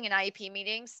participating in IEP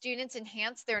meetings, students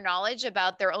enhance their knowledge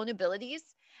about their own abilities,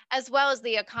 as well as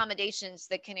the accommodations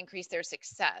that can increase their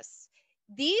success.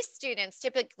 These students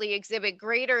typically exhibit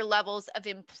greater levels of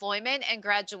employment and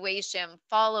graduation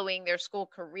following their school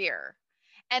career.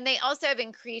 And they also have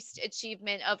increased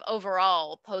achievement of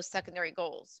overall post-secondary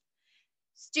goals.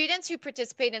 Students who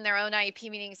participate in their own IEP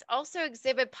meetings also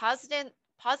exhibit positive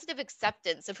positive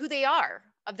acceptance of who they are,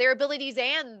 of their abilities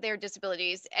and their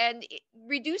disabilities, and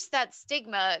reduce that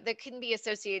stigma that can be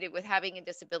associated with having a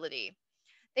disability.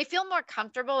 They feel more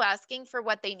comfortable asking for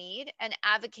what they need and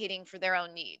advocating for their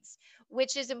own needs,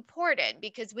 which is important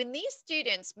because when these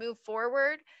students move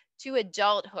forward to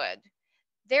adulthood,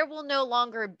 there will no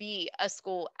longer be a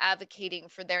school advocating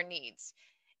for their needs.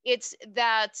 It's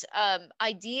that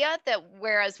idea that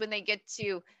whereas when they get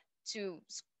to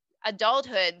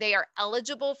adulthood, they are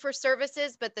eligible for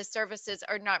services, but the services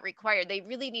are not required. They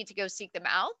really need to go seek them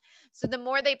out. So the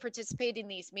more they participate in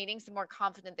these meetings, the more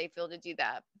confident they feel to do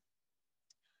that.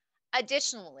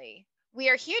 Additionally, we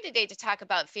are here today to talk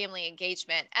about family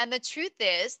engagement. And the truth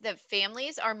is that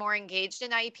families are more engaged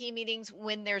in IEP meetings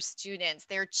when their students,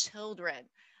 their children,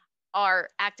 are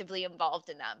actively involved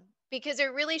in them, because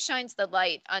it really shines the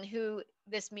light on who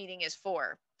this meeting is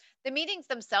for. The meetings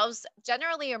themselves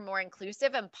generally are more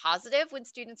inclusive and positive when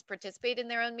students participate in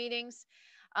their own meetings.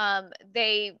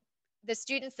 The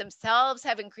students themselves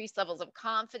have increased levels of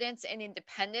confidence and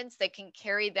independence that can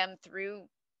carry them through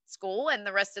school and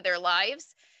the rest of their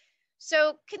lives.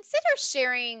 So consider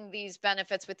sharing these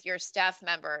benefits with your staff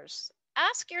members.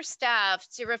 Ask your staff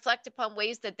to reflect upon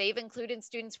ways that they've included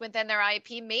students within their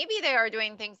IEP. Maybe they are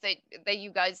doing things that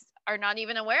you guys are not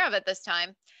even aware of at this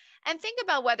time. And think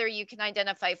about whether you can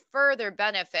identify further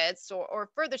benefits or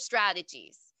further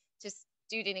strategies to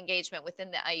student engagement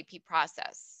within the IEP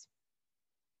process.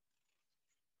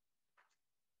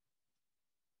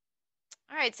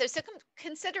 All right, so some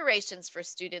considerations for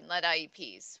student-led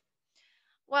IEPs.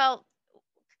 Well,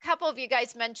 a couple of you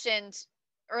guys mentioned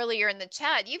earlier in the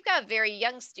chat, you've got very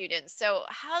young students. So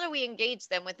how do we engage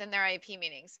them within their IEP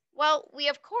meetings? Well, we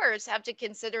of course have to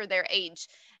consider their age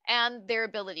and their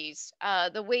abilities,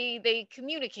 the way they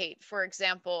communicate, for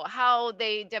example, how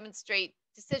they demonstrate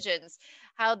decisions,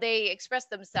 how they express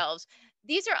themselves.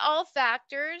 These are all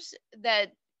factors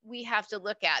that we have to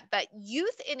look at, but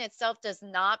youth in itself does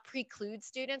not preclude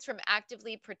students from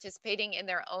actively participating in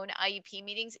their own IEP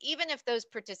meetings, even if those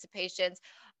participations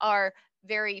are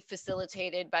very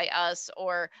facilitated by us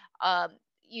or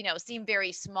seem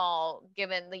very small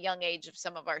given the young age of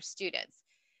some of our students.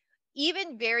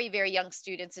 Even very, very young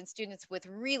students and students with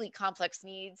really complex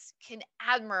needs can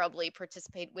admirably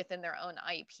participate within their own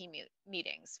IEP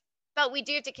meetings. But we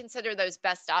do have to consider those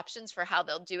best options for how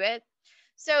they'll do it.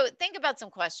 So think about some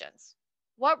questions.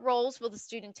 What roles will the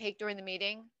student take during the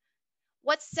meeting?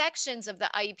 What sections of the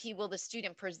IEP will the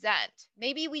student present?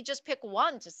 Maybe we just pick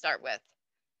one to start with.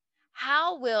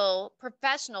 How will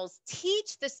professionals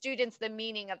teach the students the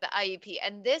meaning of the IEP?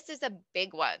 And this is a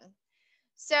big one.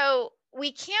 So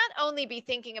we can't only be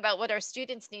thinking about what our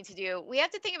students need to do. We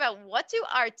have to think about what do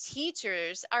our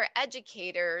teachers, our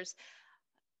educators,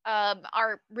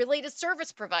 our related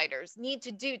service providers need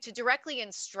to do to directly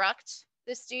instruct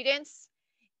the students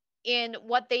in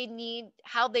what they need,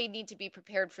 how they need to be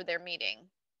prepared for their meeting.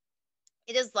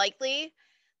 It is likely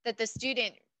that the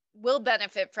student will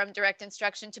benefit from direct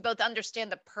instruction to both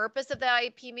understand the purpose of the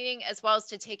IEP meeting as well as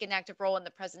to take an active role in the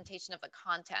presentation of the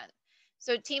content.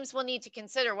 So teams will need to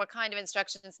consider what kind of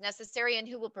instruction is necessary and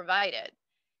who will provide it.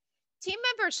 Team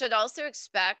members should also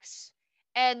expect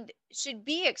and should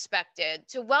be expected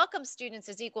to welcome students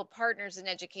as equal partners in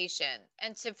education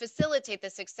and to facilitate the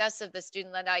success of the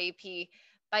student-led IEP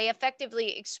by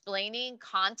effectively explaining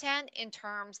content in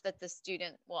terms that the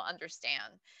student will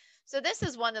understand. So this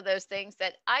is one of those things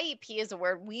that IEP is a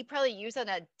word we probably use on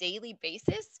a daily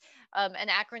basis, an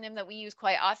acronym that we use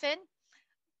quite often,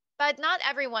 but not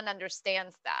everyone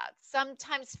understands that.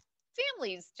 Sometimes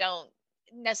families don't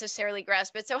necessarily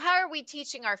grasp it. So how are we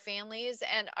teaching our families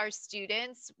and our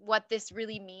students what this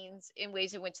really means in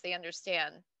ways in which they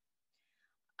understand?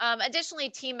 Additionally,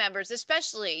 team members,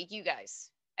 especially you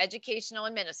guys, educational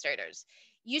administrators,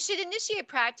 you should initiate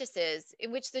practices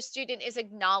in which the student is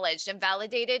acknowledged and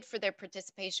validated for their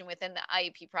participation within the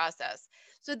IEP process.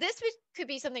 So this could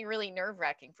be something really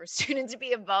nerve-wracking for students to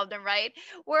be involved in, right?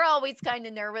 We're always kind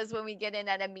of nervous when we get in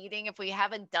at a meeting if we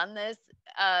haven't done this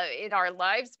in our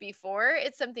lives before.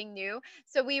 It's something new.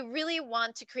 So we really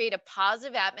want to create a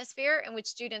positive atmosphere in which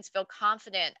students feel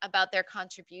confident about their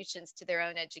contributions to their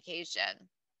own education.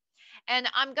 And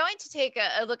I'm going to take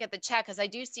a look at the chat because I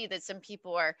do see that some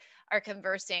people are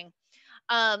conversing.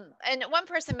 And one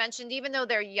person mentioned, even though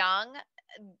they're young,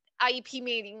 IEP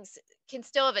meetings can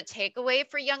still have a takeaway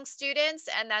for young students,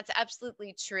 and that's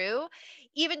absolutely true.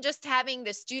 Even just having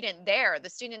the student there,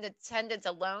 the student attendance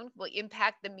alone will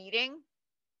impact the meeting.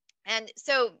 And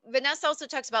so Vanessa also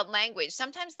talks about language.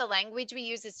 Sometimes the language we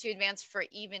use is too advanced for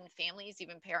even families,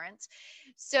 even parents.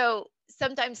 So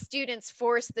sometimes students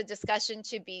force the discussion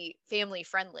to be family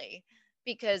friendly.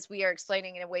 because we are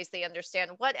explaining in ways they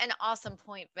understand. What an awesome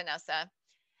point, Vanessa.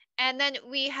 And then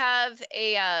we have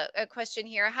a question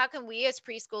here. How can we as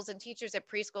preschools and teachers at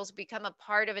preschools become a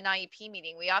part of an IEP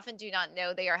meeting? We often do not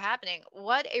know they are happening.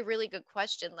 What a really good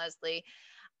question, Leslie.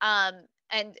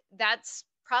 And that's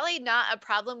probably not a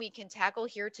problem we can tackle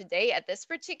here today at this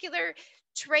particular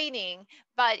training,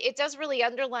 but it does really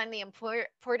underline the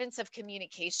importance of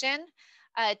communication.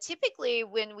 Typically,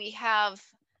 when we have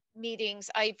meetings,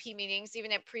 IEP meetings,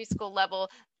 even at preschool level,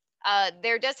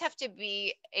 there does have to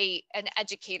be an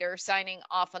educator signing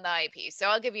off on the IEP. So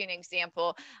I'll give you an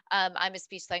example. I'm a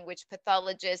speech language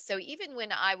pathologist. So even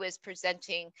when I was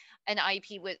presenting an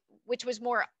IEP which was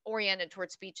more oriented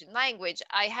towards speech and language,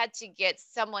 I had to get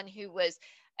someone who was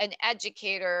an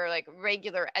educator, like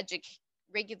regular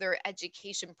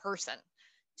education person,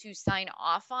 to sign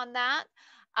off on that.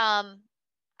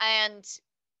 And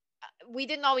we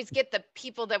didn't always get the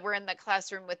people that were in the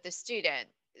classroom with the student.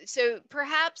 So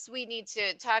perhaps we need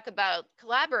to talk about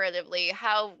collaboratively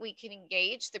how we can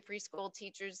engage the preschool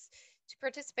teachers to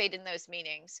participate in those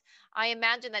meetings. I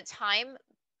imagine that time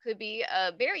could be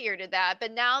a barrier to that,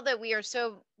 but now that we are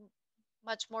so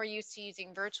much more used to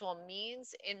using virtual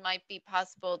means, it might be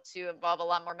possible to involve a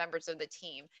lot more members of the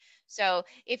team. So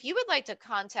if you would like to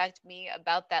contact me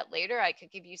about that later, I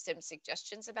could give you some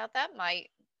suggestions about that. My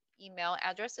email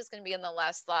address is going to be on the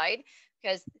last slide,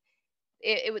 because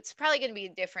it's probably going to be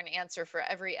a different answer for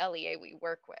every LEA we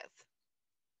work with.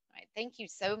 All right, thank you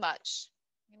so much.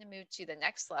 I'm going to move to the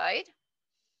next slide.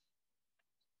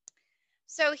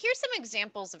 So here's some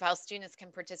examples of how students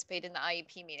can participate in the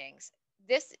IEP meetings.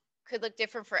 This could look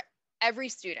different for every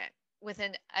student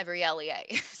within every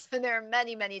LEA. So there are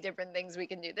many, many different things we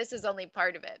can do. This is only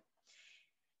part of it.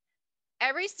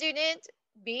 Every student,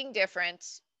 being different,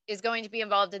 is going to be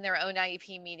involved in their own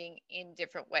IEP meeting in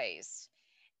different ways.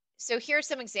 So here are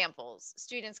some examples.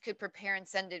 Students could prepare and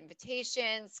send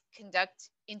invitations, conduct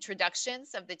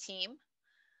introductions of the team.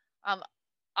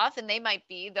 Often they might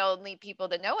be the only people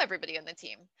that know everybody on the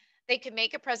team. They could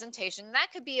make a presentation. That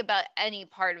could be about any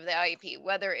part of the IEP,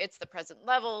 whether it's the present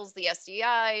levels, the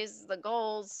SDIs, the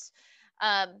goals.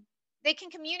 They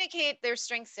can communicate their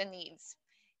strengths and needs.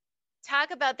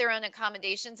 Talk about their own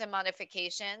accommodations and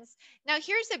modifications. Now,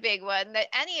 here's a big one that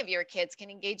any of your kids can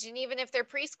engage in, even if they're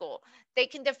preschool. They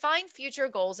can define future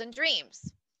goals and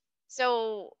dreams.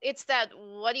 So it's that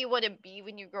what do you want to be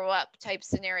when you grow up type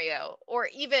scenario, or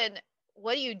even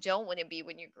what do you don't want to be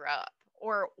when you grow up,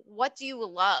 or what do you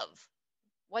love?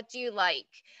 What do you like?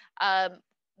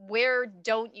 Where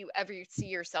don't you ever see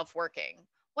yourself working?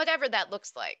 Whatever that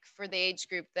looks like for the age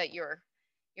group that you're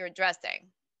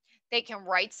addressing. They can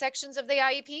write sections of the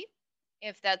IEP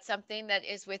if that's something that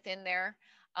is within their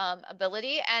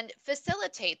ability, and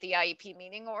facilitate the IEP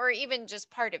meeting, or even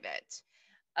just part of it.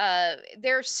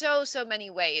 There are so many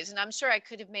ways, and I'm sure I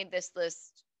could have made this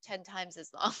list 10 times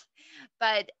as long,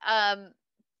 but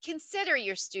consider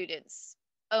your students'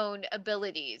 own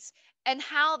abilities and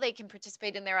how they can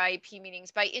participate in their IEP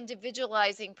meetings by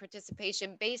individualizing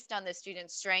participation based on the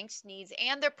student's strengths, needs,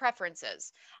 and their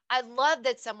preferences. I love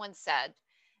that someone said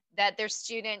that their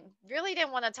student really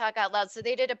didn't want to talk out loud, so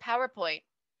they did a PowerPoint.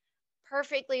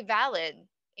 Perfectly valid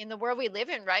in the world we live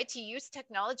in, right? To use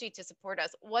technology to support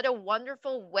us. What a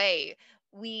wonderful way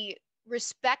we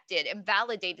respected and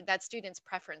validated that student's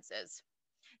preferences.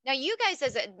 Now, you guys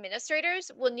as administrators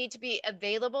will need to be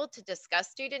available to discuss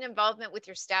student involvement with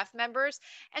your staff members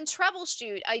and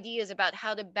troubleshoot ideas about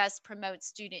how to best promote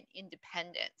student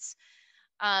independence.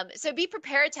 So be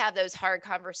prepared to have those hard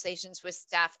conversations with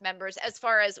staff members as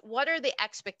far as what are the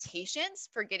expectations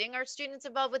for getting our students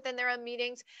involved within their own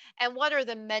meetings, and what are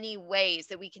the many ways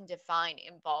that we can define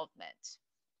involvement.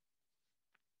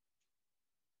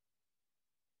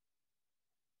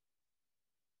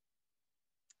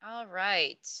 All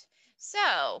right,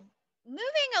 so moving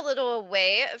a little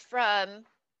away from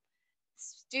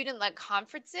student-led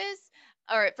conferences,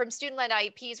 or from student-led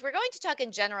IEPs, we're going to talk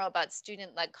in general about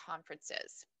student-led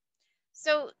conferences.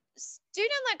 So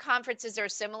student-led conferences are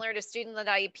similar to student-led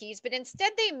IEPs, but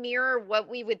instead they mirror what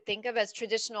we would think of as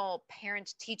traditional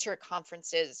parent-teacher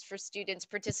conferences for students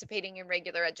participating in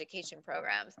regular education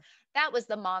programs. That was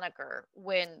the moniker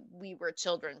when we were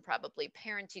children, probably,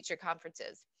 parent-teacher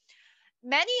conferences.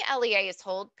 Many LEAs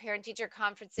hold parent-teacher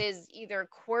conferences either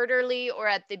quarterly or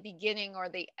at the beginning or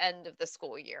the end of the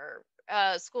school year.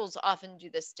 Schools often do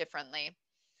this differently.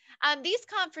 These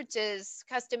conferences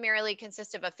customarily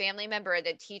consist of a family member and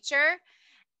a teacher,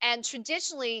 and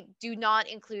traditionally do not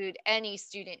include any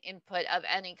student input of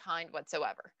any kind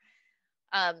whatsoever.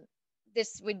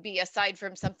 This would be aside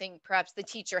from something perhaps the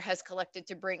teacher has collected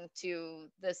to bring to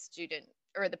the student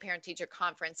or the parent-teacher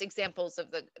conference, examples of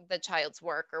the child's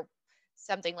work or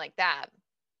something like that.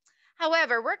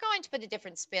 However, we're going to put a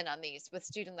different spin on these with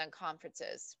student-led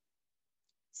conferences.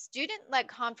 Student-led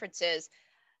conferences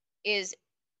is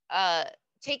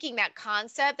taking that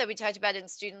concept that we talked about in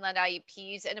student-led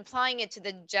IEPs and applying it to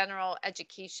the general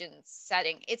education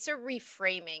setting. It's a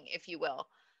reframing, if you will,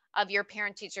 of your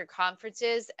parent-teacher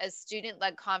conferences as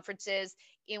student-led conferences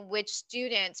in which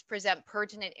students present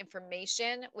pertinent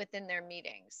information within their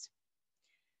meetings.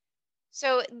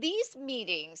 So these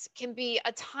meetings can be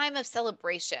a time of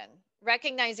celebration,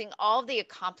 recognizing all the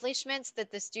accomplishments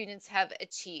that the students have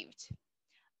achieved.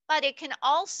 But it can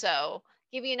also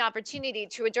give you an opportunity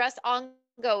to address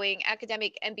ongoing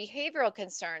academic and behavioral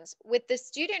concerns with the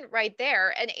student right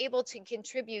there and able to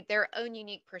contribute their own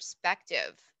unique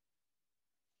perspective.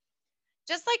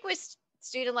 Just like with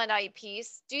student-led IEPs,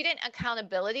 student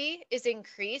accountability is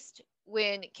increased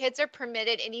when kids are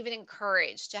permitted and even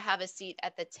encouraged to have a seat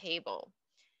at the table.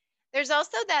 There's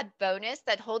also that bonus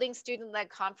that holding student-led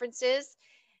conferences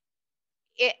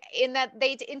in that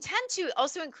they intend to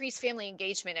also increase family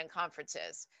engagement in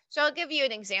conferences. So I'll give you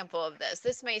an example of this.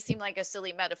 This may seem like a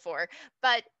silly metaphor,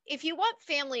 but if you want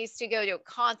families to go to a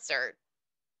concert,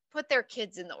 put their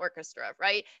kids in the orchestra,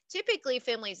 right? Typically,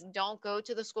 families don't go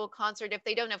to the school concert if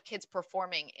they don't have kids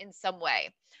performing in some way.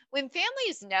 When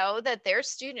families know that their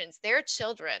students, their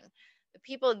children, the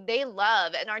people they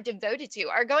love and are devoted to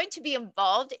are going to be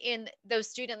involved in those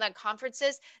student-led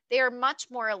conferences, they are much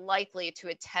more likely to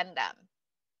attend them.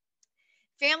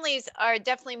 Families are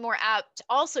definitely more apt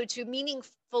also to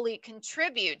meaningfully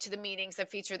contribute to the meetings that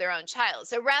feature their own child.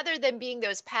 So rather than being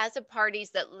those passive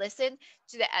parties that listen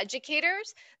to the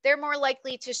educators, they're more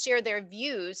likely to share their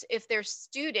views if their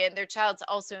student, their child's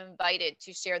also invited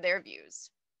to share their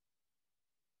views.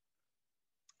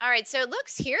 All right, so it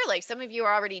looks here like some of you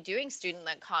are already doing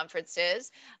student-led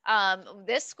conferences.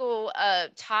 This school,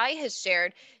 Ty has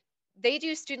shared, they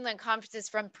do student-led conferences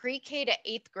from pre-K to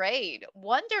 8th grade.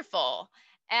 Wonderful.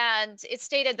 And it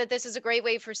stated that this is a great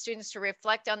way for students to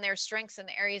reflect on their strengths and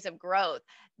areas of growth.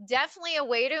 Definitely a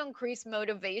way to increase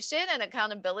motivation and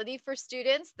accountability for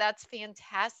students. That's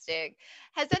fantastic.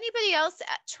 Has anybody else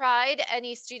tried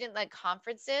any student-led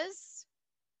conferences?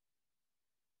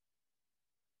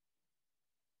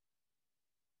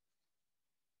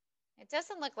 It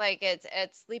doesn't look like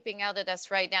it's leaping out at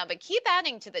us right now, but keep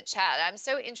adding to the chat. I'm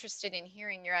so interested in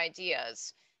hearing your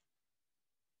ideas.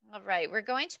 All right, we're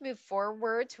going to move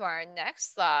forward to our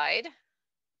next slide.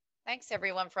 Thanks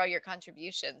everyone for all your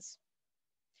contributions.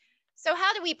 So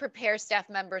how do we prepare staff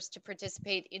members to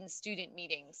participate in student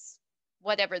meetings,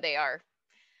 whatever they are?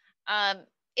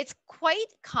 It's quite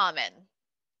common,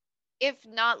 if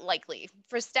not likely,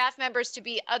 for staff members to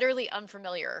be utterly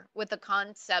unfamiliar with the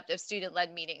concept of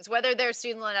student-led meetings, whether they're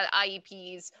student-led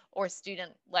IEPs or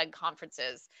student-led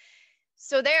conferences.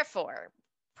 So therefore,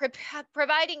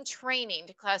 providing training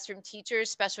to classroom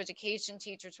teachers, special education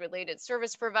teachers, related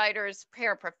service providers,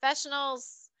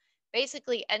 paraprofessionals,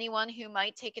 basically anyone who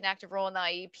might take an active role in the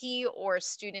IEP or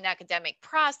student academic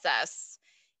process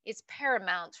is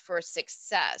paramount for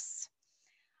success.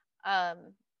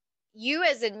 You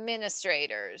as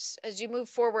administrators, as you move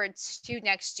forward to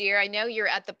next year, I know you're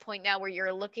at the point now where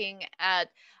you're looking at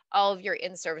all of your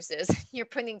in-services. You're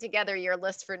putting together your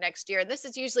list for next year. This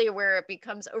is usually where it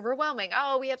becomes overwhelming.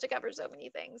 Oh, we have to cover so many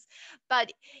things.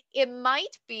 But it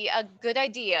might be a good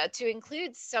idea to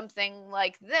include something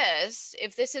like this.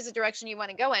 If this is a direction you want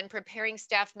to go in, preparing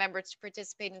staff members to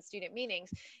participate in student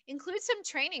meetings, include some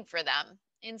training for them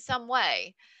in some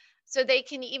way, so they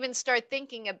can even start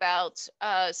thinking about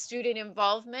student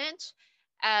involvement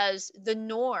as the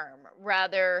norm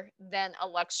rather than a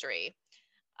luxury.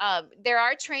 There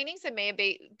are trainings that may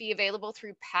be available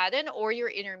through Padden or your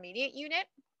intermediate unit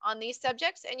on these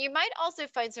subjects. And you might also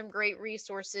find some great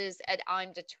resources at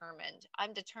I'm Determined.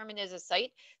 I'm Determined is a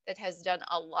site that has done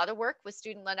a lot of work with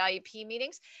student-led IEP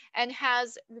meetings and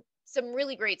has some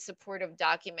really great supportive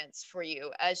documents for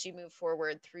you as you move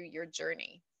forward through your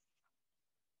journey.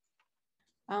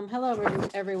 Hello,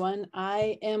 everyone.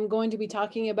 I am going to be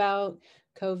talking about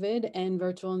COVID and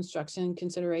virtual instruction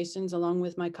considerations along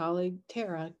with my colleague,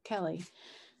 Tara Kelly.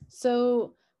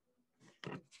 So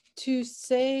to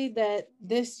say that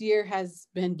this year has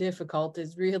been difficult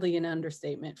is really an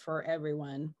understatement for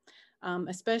everyone,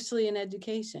 especially in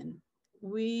education.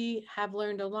 We have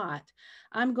learned a lot.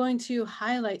 I'm going to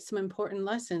highlight some important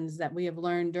lessons that we have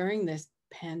learned during this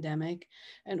pandemic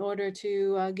in order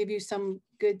to give you some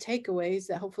good takeaways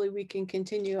that hopefully we can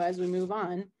continue as we move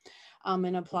on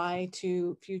and apply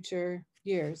to future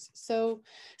years. So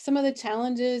some of the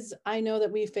challenges I know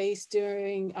that we face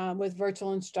during with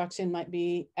virtual instruction might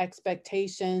be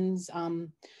expectations,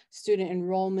 student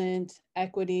enrollment,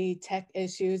 equity, tech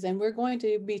issues, and we're going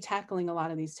to be tackling a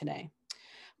lot of these today.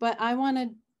 But I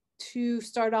wanted to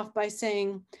start off by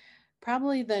saying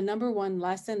probably the number one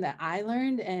lesson that I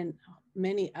learned and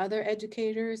many other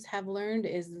educators have learned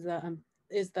is the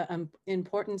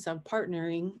importance of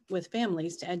partnering with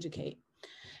families to educate.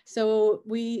 So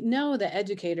we know that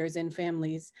educators and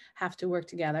families have to work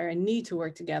together and need to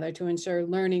work together to ensure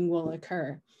learning will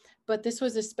occur. But this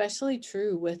was especially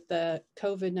true with the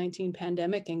COVID-19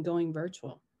 pandemic and going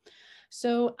virtual.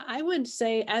 So I would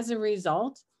say as a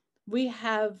result, we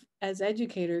have as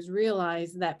educators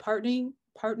realized that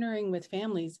partnering with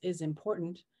families is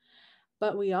important,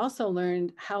 but we also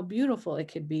learned how beautiful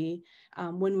it could be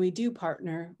when we do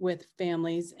partner with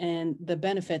families and the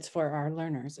benefits for our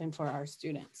learners and for our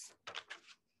students.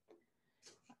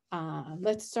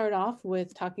 Let's start off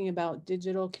with talking about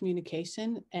digital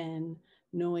communication and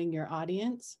knowing your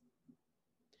audience.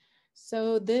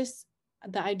 So the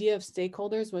idea of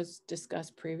stakeholders was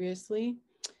discussed previously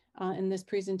in this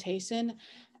presentation.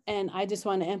 And I just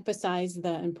want to emphasize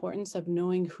the importance of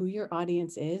knowing who your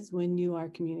audience is when you are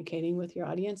communicating with your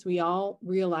audience. We all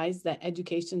realize that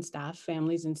education staff,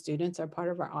 families, and students are part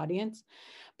of our audience,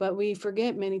 but we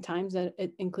forget many times that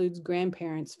it includes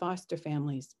grandparents, foster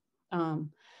families,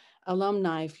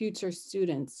 alumni, future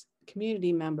students,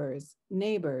 community members,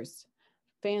 neighbors,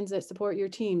 fans that support your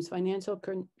teams, financial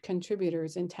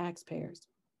contributors, and taxpayers.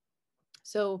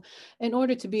 So in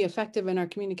order to be effective in our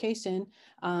communication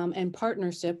and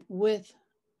partnership with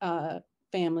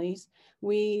families,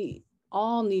 we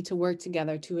all need to work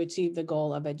together to achieve the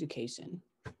goal of education.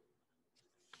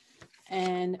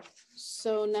 And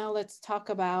so now let's talk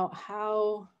about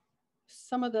how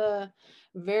some of the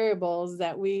variables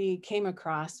that we came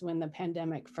across when the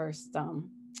pandemic first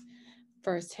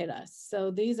hit us. So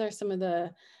these are some of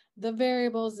the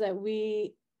variables that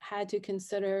we had to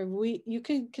consider. You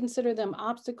could consider them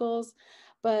obstacles,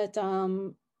 but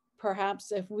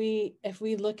perhaps if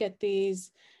we look at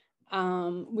these,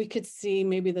 we could see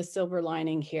maybe the silver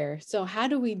lining here. So how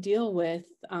do we deal with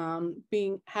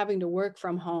having to work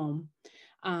from home,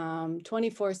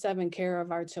 24/7 care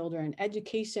of our children,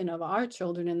 education of our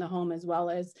children in the home, as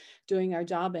well as doing our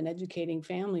job and educating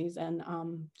families and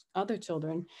other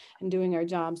children and doing our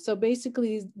job. So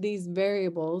basically these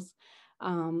variables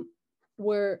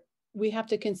we have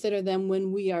to consider them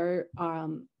when we are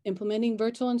implementing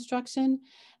virtual instruction,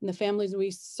 and the families we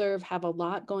serve have a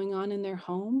lot going on in their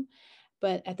home.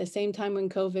 But at the same time, when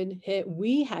COVID hit,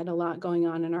 we had a lot going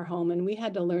on in our home, and we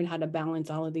had to learn how to balance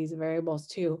all of these variables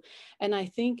too. And I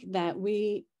think that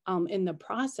we, in the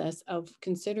process of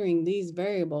considering these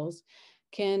variables,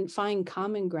 can find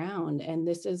common ground. And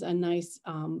this is a nice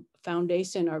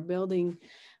foundation or building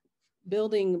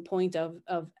point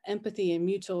of empathy and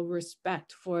mutual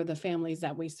respect for the families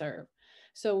that we serve.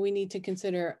 So we need to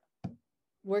consider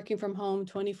working from home,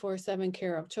 24/7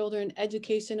 care of children,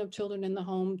 education of children in the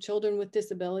home, children with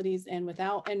disabilities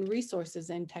and resources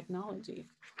and technology.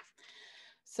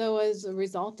 So as a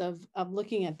result of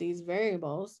looking at these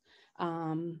variables,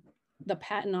 the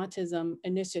Patent Autism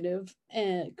Initiative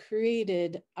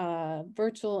created a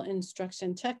virtual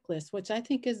instruction checklist, which I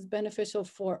think is beneficial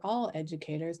for all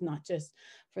educators, not just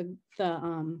for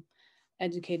the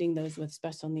educating those with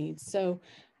special needs. So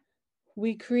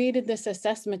we created this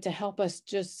assessment to help us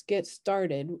just get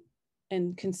started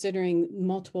and considering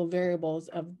multiple variables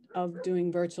of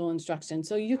doing virtual instruction.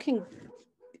 So you can,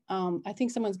 I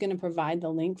think someone's going to provide the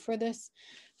link for this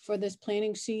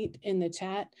planning sheet in the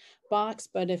chat box,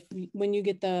 but when you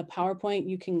get the PowerPoint,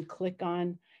 you can click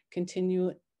on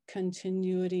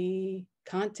continuity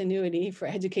for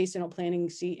educational planning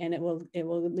sheet, and it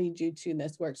will lead you to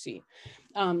this worksheet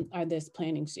or this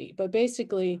planning sheet. But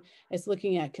basically it's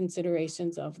looking at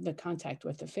considerations of the contact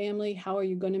with the family. How are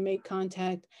you going to make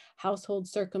contact? Household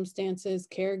circumstances,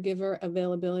 caregiver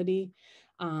availability,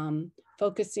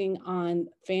 focusing on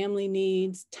family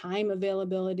needs, time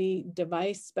availability,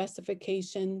 device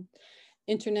specification,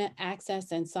 internet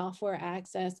access and software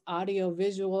access, audio,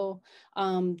 visual,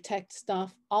 tech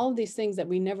stuff, all of these things that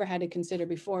we never had to consider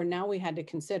before, now we had to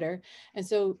consider. And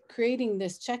so creating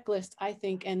this checklist, I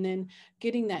think, and then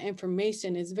getting that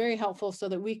information is very helpful so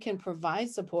that we can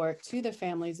provide support to the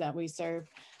families that we serve.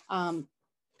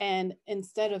 And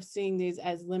instead of seeing these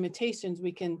as limitations,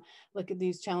 we can look at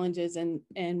these challenges,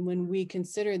 and when we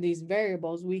consider these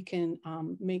variables, we can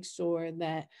make sure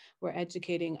that we're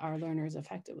educating our learners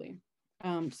effectively.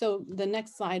 So the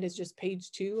next slide is just page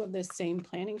 2 of this same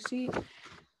planning sheet.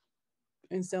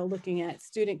 And so looking at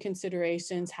student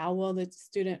considerations, how will the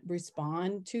student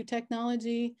respond to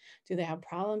technology? Do they have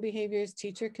problem behaviors?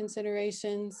 Teacher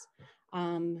considerations,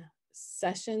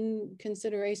 session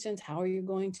considerations, how are you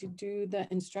going to do the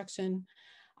instruction?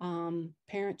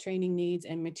 Parent training needs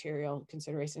and material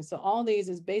considerations. So all these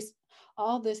is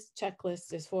all this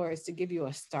checklist is for is to give you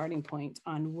a starting point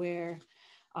on where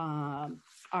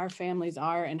our families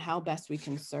are and how best we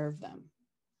can serve them.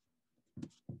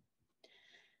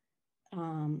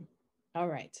 All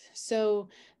right, so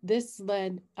this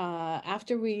led,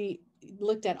 after we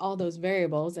looked at all those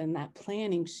variables and that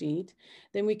planning sheet,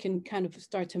 then we can kind of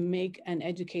start to make an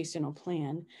educational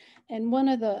plan. And one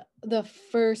of the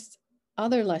first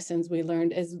other lessons we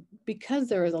learned is because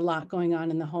there was a lot going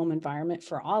on in the home environment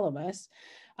for all of us,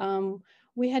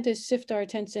 we had to shift our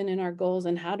attention and our goals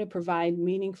and how to provide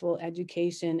meaningful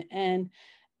education and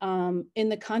in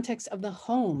the context of the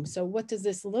home. So what does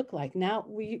this look like? Now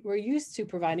we're used to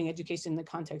providing education in the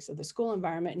context of the school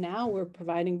environment. Now we're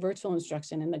providing virtual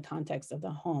instruction in the context of the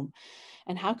home.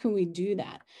 And how can we do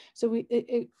that? So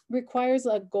it requires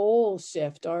a goal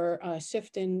shift or a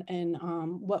shift in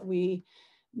what we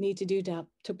need to do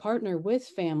to partner with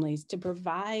families to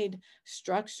provide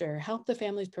structure, help the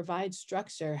families provide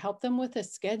structure, help them with a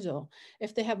schedule.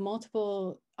 If they have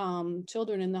multiple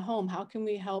children in the home, how can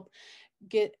we help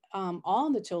get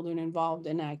all the children involved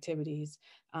in activities,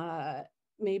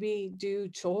 maybe do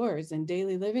chores and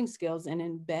daily living skills and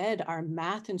embed our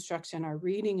math instruction, our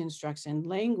reading instruction,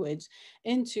 language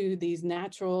into these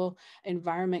natural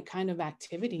environment kind of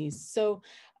activities. So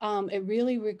it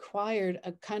really required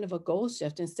a kind of a goal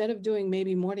shift. Instead of doing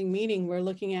maybe morning meeting, we're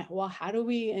looking at, well, how do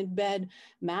we embed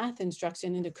math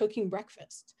instruction into cooking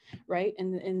breakfast, right?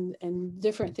 And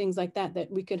different things like that, that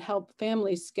we could help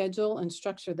families schedule and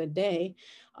structure the day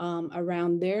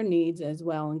around their needs as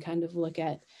well, and kind of look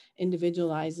at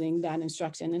individualizing that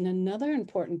instruction. And another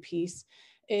important piece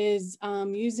is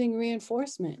using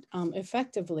reinforcement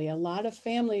effectively. A lot of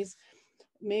families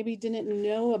maybe didn't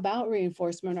know about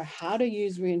reinforcement or how to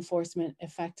use reinforcement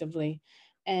effectively.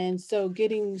 And so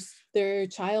getting their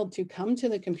child to come to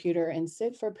the computer and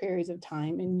sit for periods of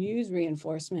time and use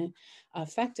reinforcement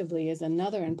effectively is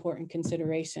another important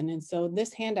consideration. And so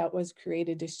this handout was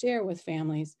created to share with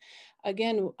families.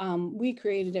 Again, we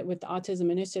created it with the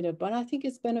Autism Initiative, but I think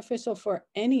it's beneficial for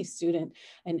any student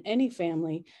and any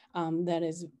family that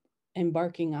is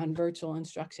embarking on virtual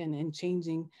instruction and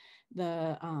changing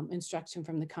the instruction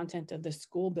from the content of the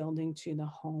school building to the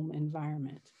home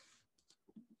environment.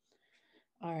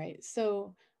 All right,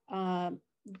 so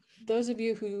those of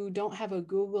you who don't have a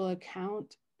Google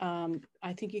account,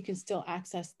 I think you can still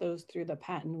access those through the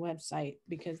Patton website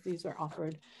because these are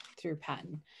offered through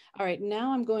Patton. All right,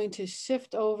 now I'm going to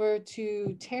shift over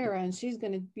to Tara, and she's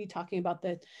going to be talking about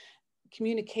the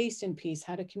communication piece,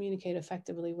 how to communicate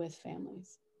effectively with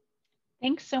families.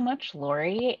 Thanks so much,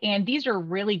 Lori. And these are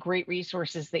really great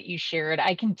resources that you shared.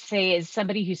 I can say, as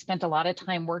somebody who spent a lot of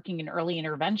time working in early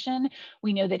intervention,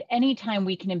 we know that anytime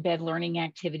we can embed learning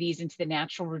activities into the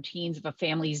natural routines of a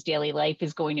family's daily life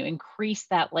is going to increase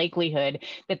that likelihood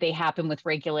that they happen with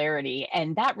regularity.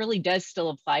 And that really does still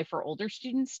apply for older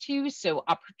students too. So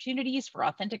opportunities for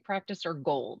authentic practice are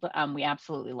gold. We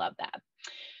absolutely love that.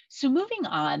 So moving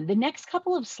on, the next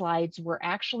couple of slides were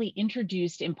actually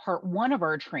introduced in part one of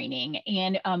our training,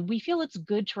 and we feel it's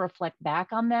good to reflect back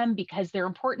on them because their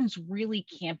importance really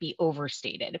can't be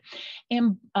overstated.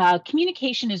 And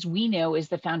communication, as we know, is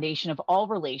the foundation of all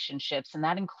relationships, and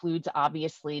that includes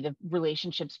obviously the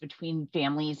relationships between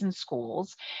families and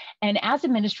schools. And as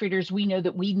administrators, we know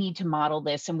that we need to model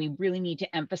this, and we really need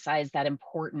to emphasize that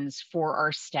importance for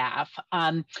our staff.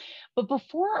 But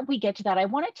before we get to that, I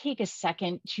want to take a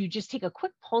second to just take a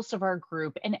quick pulse of our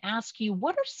group and ask you,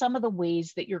 what are some of the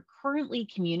ways that you're currently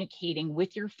communicating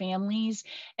with your families,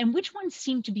 and which ones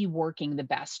seem to be working the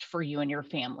best for you and your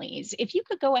families? If you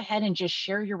could go ahead and just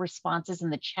share your responses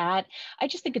in the chat, I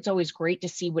just think it's always great to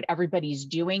see what everybody's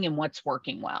doing and what's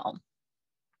working well.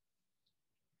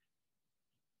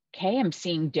 Okay, I'm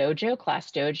seeing Dojo,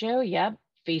 Class Dojo, yep.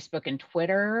 Facebook and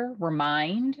Twitter,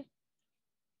 Remind.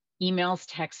 Emails,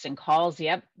 texts, and calls,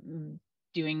 yep.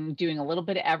 Doing a little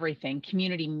bit of everything.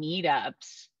 Community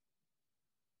meetups.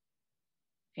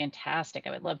 Fantastic. I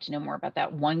would love to know more about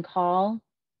that. One Call,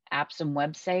 apps and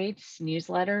websites,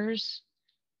 newsletters,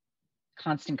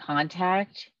 Constant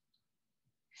Contact.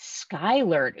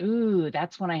 Skylert. Ooh,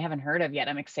 that's one I haven't heard of yet.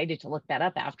 I'm excited to look that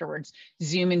up afterwards.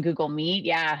 Zoom and Google Meet.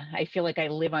 Yeah, I feel like I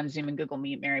live on Zoom and Google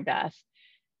Meet, Mary Beth.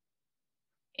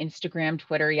 Instagram,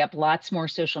 Twitter. Yep, lots more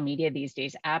social media these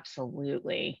days.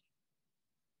 Absolutely.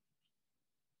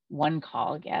 One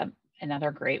Call. Yep,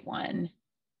 another great one.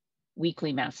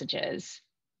 weekly messages.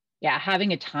 Yeah,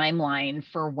 having a timeline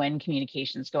for when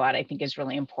communications go out, I think, is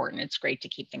really important. It's great to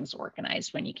keep things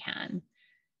organized when you can.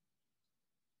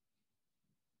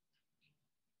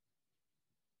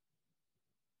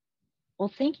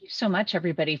 Well, thank you so much,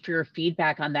 everybody, for your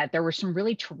feedback on that. There were some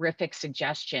really terrific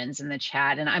suggestions in the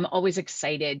chat, and I'm always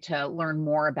excited to learn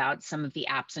more about some of the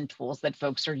apps and tools that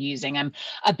folks are using. I'm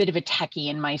a bit of a techie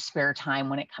in my spare time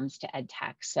when it comes to ed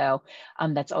tech, so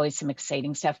that's always some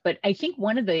exciting stuff. But I think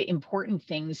one of the important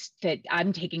things that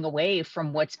I'm taking away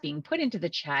from what's being put into the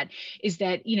chat is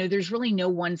that, you know, there's really no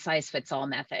one size fits all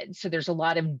method. So there's a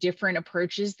lot of different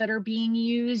approaches that are being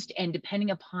used, and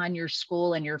depending upon your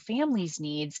school and your family's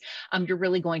needs, you're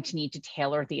really going to need to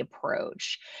tailor the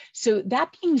approach. So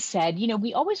that being said, you know,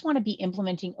 we always want to be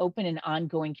implementing open and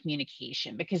ongoing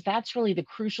communication, because that's really the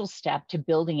crucial step to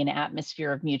building an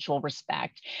atmosphere of mutual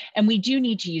respect. And we do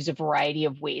need to use a variety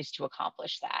of ways to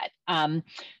accomplish that.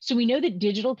 So we know that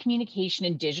digital communication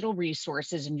and digital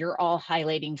resources, and you're all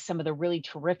highlighting some of the really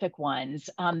terrific ones,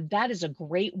 that is a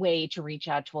great way to reach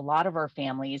out to a lot of our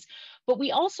families. But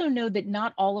we also know that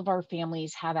not all of our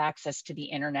families have access to the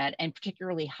internet, and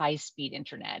particularly high-speed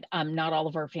internet. Not all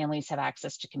of our families have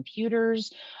access to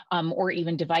computers or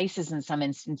even devices in some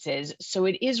instances. So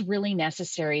it is really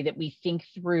necessary that we think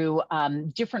through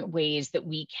different ways that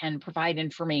we can provide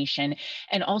information,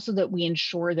 and also that we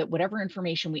ensure that whatever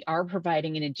information we are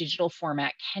providing in a digital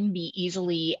format can be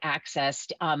easily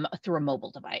accessed through a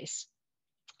mobile device.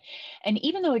 And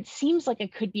even though it seems like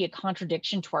it could be a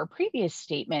contradiction to our previous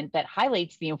statement that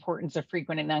highlights the importance of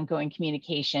frequent and ongoing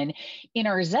communication, in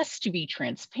our zest to be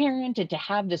transparent and to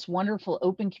have this wonderful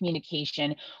open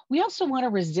communication, we also want to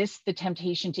resist the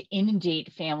temptation to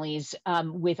inundate families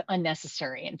with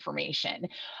unnecessary information.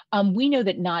 We know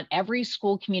that not every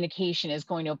school communication is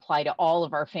going to apply to all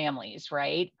of our families,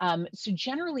 right? So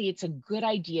generally, it's a good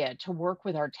idea to work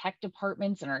with our tech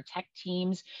departments and our tech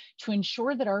teams to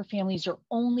ensure that our families are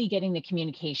only getting the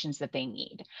communications that they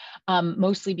need.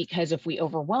 Mostly because if we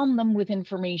overwhelm them with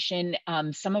information,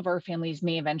 some of our families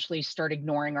may eventually start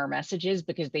ignoring our messages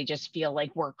because they just feel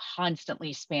like we're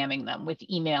constantly spamming them with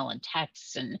email and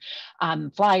texts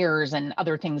and flyers and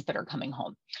other things that are coming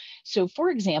home. So for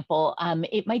example,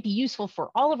 it might be useful for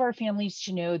all of our families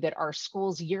to know that our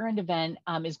school's year-end event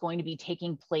is going to be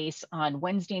taking place on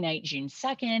Wednesday night, June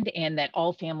 2nd, and that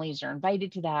all families are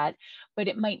invited to that. But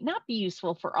it might not be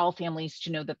useful for all families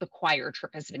to know that the choir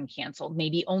trip has been canceled.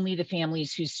 Maybe only the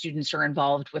families whose students are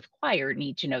involved with choir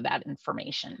need to know that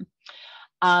information.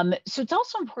 So it's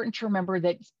also important to remember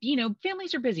that, you know,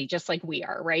 families are busy just like we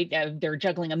are, right? They're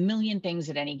juggling a million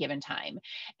things at any given time.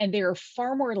 And they're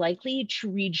far more likely to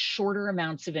read shorter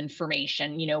amounts of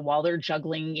information, you know, while they're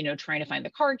juggling, you know, trying to find the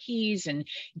car keys and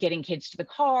getting kids to the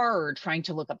car, or trying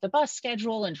to look up the bus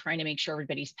schedule and trying to make sure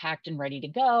everybody's packed and ready to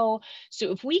go.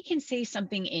 So if we can say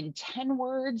something in 10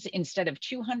 words instead of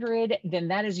 200, then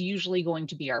that is usually going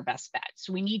to be our best bet.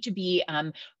 So we need to be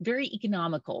very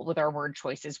economical with our word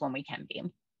choices when we can be.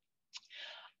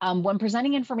 When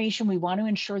presenting information, we want to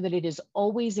ensure that it is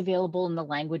always available in the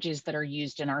languages that are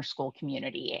used in our school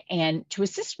community. And to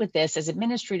assist with this, as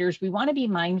administrators, we want to be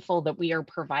mindful that we are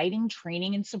providing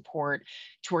training and support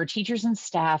to our teachers and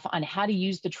staff on how to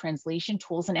use the translation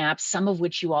tools and apps, some of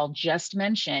which you all just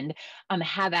mentioned,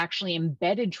 have actually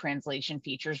embedded translation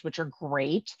features, which are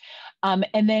great.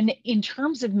 And then in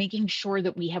terms of making sure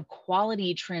that we have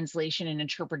quality translation and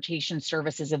interpretation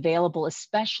services available,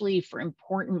 especially for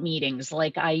important meetings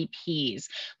like IEPs,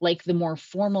 like the more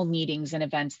formal meetings and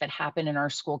events that happen in our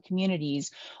school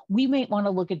communities, we might want to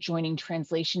look at joining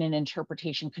translation and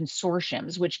interpretation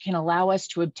consortiums, which can allow us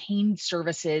to obtain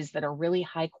services that are really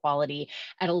high quality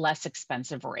at a less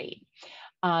expensive rate.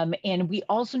 And we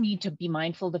also need to be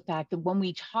mindful of the fact that when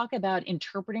we talk about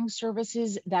interpreting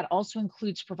services, that also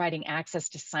includes providing access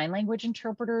to sign language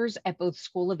interpreters at both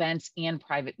school events and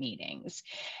private meetings.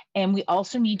 And we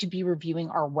also need to be reviewing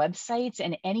our websites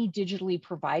and any digitally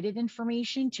provided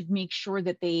information to make sure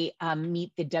that they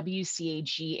meet the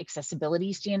WCAG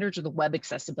accessibility standards, or the web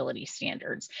accessibility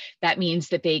standards. That means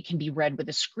that they can be read with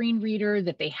a screen reader,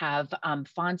 that they have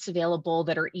fonts available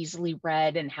that are easily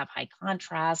read and have high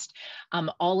contrast.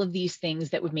 All of these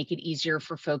things that would make it easier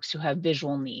for folks who have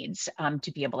visual needs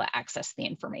to be able to access the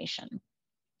information.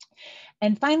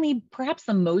 And finally, perhaps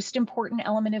the most important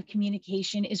element of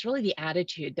communication is really the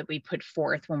attitude that we put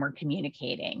forth when we're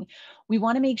communicating. We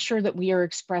want to make sure that we are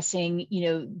expressing, you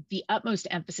know, the utmost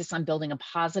emphasis on building a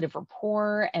positive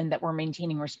rapport, and that we're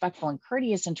maintaining respectful and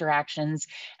courteous interactions.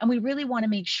 And we really want to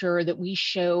make sure that we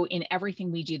show in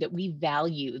everything we do that we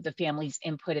value the family's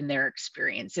input and their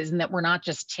experiences, and that we're not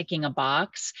just ticking a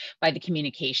box by the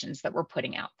communications that we're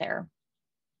putting out there.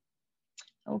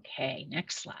 Okay,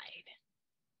 next slide.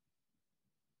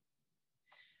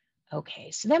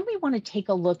 Okay, so then we want to take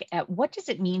a look at what does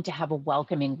it mean to have a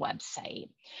welcoming website?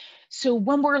 So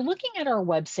when we're looking at our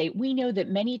website, we know that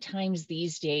many times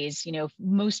these days,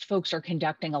 most folks are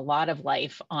conducting a lot of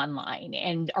life online,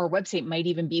 and our website might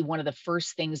even be one of the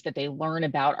first things that they learn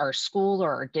about our school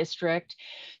or our district.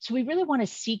 So we really want to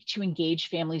seek to engage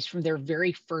families from their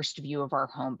very first view of our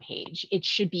homepage. It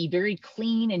should be very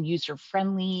clean and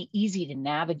user-friendly, easy to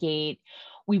navigate.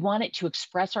 We want it to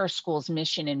express our school's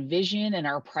mission and vision and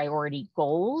our priority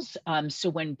goals. So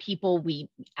when we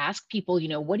ask people,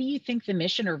 what do you think the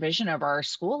mission or vision of our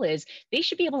school is, they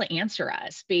should be able to answer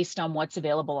us based on what's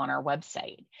available on our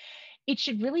website. It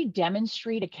should really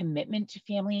demonstrate a commitment to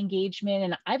family engagement.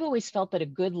 And I've always felt that a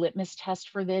good litmus test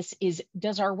for this is,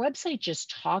 does our website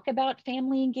just talk about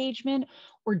family engagement,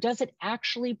 or does it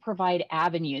actually provide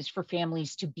avenues for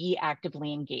families to be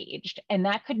actively engaged? And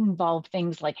that could involve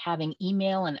things like having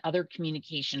email and other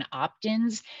communication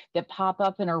opt-ins that pop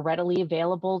up and are readily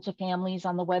available to families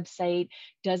on the website.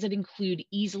 Does it include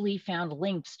easily found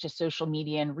links to social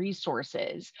media and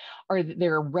resources? Are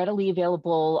there readily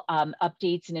available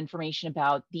updates and information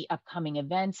about the upcoming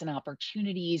events and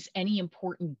opportunities, any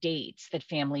important dates that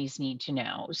families need to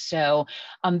know? So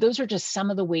those are just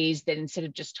some of the ways that instead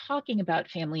of just talking about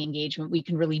family engagement, we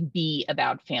can really be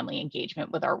about family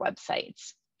engagement with our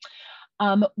websites.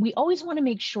 We always want to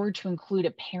make sure to include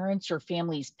a parents or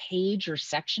families page or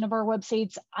section of our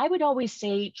websites. I would always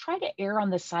say try to err on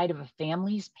the side of a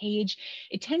families page.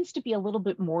 It tends to be a little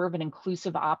bit more of an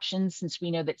inclusive option, since we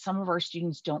know that some of our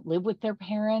students don't live with their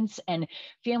parents, and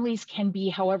families can be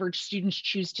however students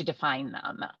choose to define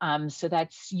them. So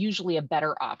that's usually a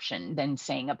better option than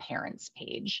saying a parents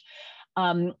page.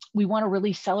 We want to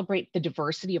really celebrate the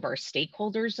diversity of our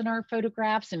stakeholders in our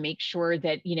photographs and make sure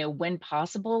that, when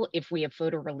possible, if we have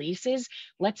photo releases,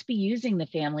 let's be using the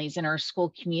families in our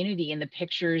school community in the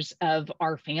pictures of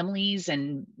our families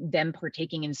and them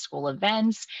partaking in school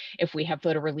events. If we have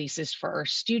photo releases for our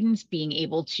students, being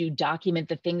able to document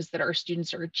the things that our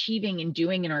students are achieving and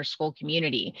doing in our school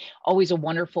community. Always a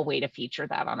wonderful way to feature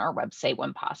that on our website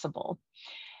when possible.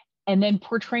 And then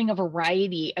portraying a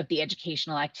variety of the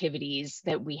educational activities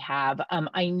that we have.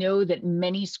 I know that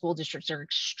many school districts are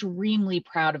extremely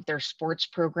proud of their sports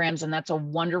programs, and that's a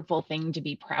wonderful thing to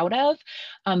be proud of.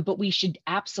 But we should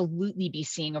absolutely be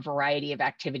seeing a variety of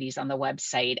activities on the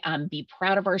website. Be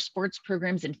proud of our sports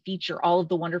programs and feature all of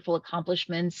the wonderful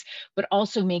accomplishments, but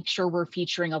also make sure we're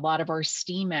featuring a lot of our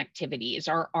STEAM activities,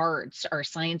 our arts, our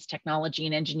science, technology,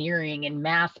 and engineering and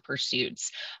math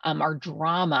pursuits, our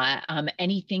drama,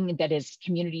 anything that is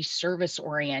community service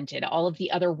oriented, all of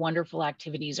the other wonderful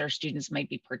activities our students might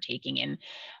be partaking in,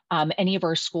 any of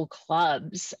our school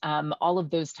clubs, all of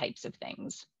those types of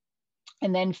things.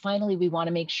 And then finally, we want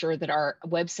to make sure that our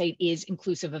website is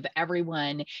inclusive of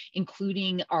everyone,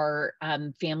 including our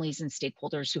families and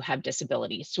stakeholders who have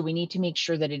disabilities. So we need to make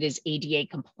sure that it is ADA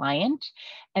compliant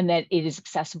and that it is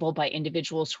accessible by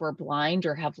individuals who are blind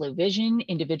or have low vision,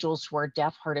 individuals who are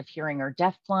deaf, hard of hearing, or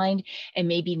deafblind, and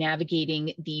maybe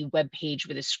navigating the web page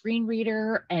with a screen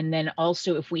reader. And then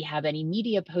also, if we have any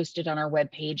media posted on our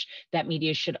web page, that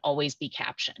media should always be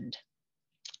captioned.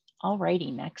 All righty,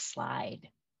 next slide.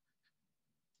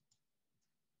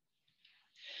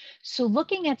 So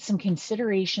looking at some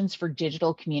considerations for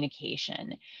digital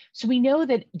communication. So we know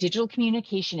that digital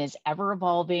communication is ever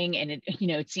evolving, and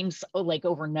it seems like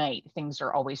overnight things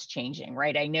are always changing,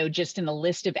 right? I know just in the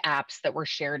list of apps that were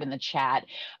shared in the chat,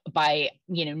 by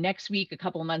next week, a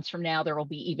couple of months from now, there will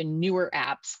be even newer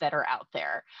apps that are out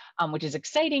there, which is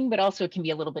exciting, but also it can be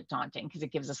a little bit daunting because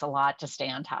it gives us a lot to stay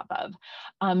on top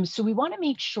of. So we want to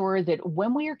make sure that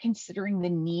when we are considering the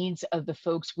needs of the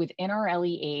folks within our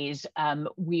LEAs,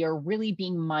 we are really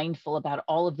being mindful about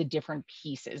all of the different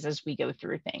pieces as we go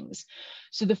through things.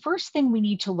 So the first thing we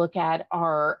need to look at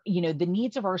are, the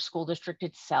needs of our school district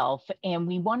itself. And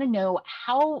we want to know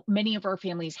how many of our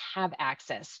families have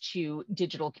access to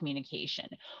digital communication.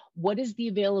 What is the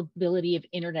availability of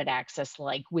internet access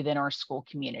like within our school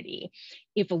community?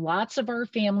 If lots of our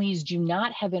families do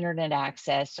not have internet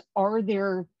access, are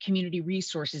there community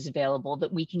resources available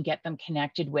that we can get them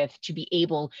connected with to be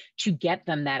able to get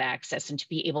them that access and to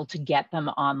be able to get them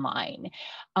online?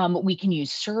 We can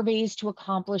use surveys to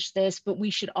accomplish this, but we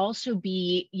should also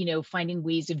be, finding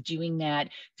ways of doing that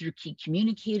through key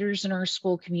communicators in our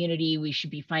school community. We should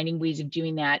be finding ways of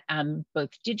doing that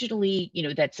both digitally,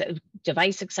 that's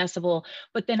device accessible,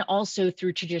 but then also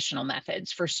through traditional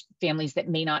methods for families that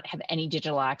may not have any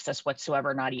digital access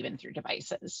whatsoever, not even through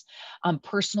devices.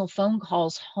 Personal phone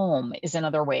calls home is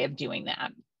another way of doing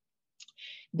that.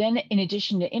 Then in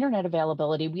addition to internet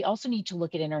availability, we also need to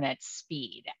look at internet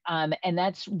speed. And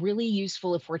that's really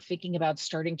useful if we're thinking about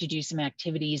starting to do some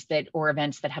activities that or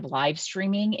events that have live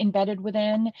streaming embedded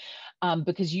within,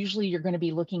 because usually you're going to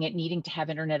be looking at needing to have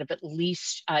internet of at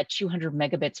least 200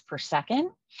 megabits per second.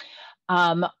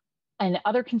 And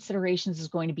other considerations is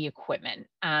going to be equipment.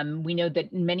 We know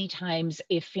that many times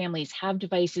if families have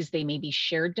devices, they may be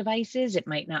shared devices. It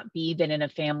might not be that in a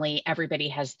family, everybody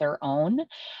has their own.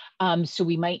 So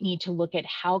we might need to look at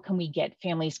how can we get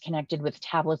families connected with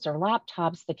tablets or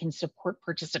laptops that can support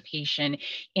participation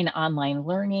in online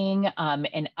learning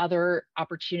and other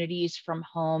opportunities from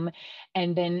home.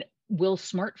 And then will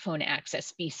smartphone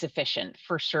access be sufficient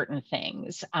for certain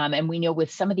things? And we know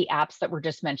with some of the apps that were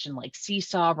just mentioned, like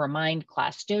Seesaw, Remind,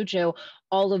 Class Dojo,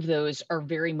 all of those are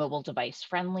very mobile device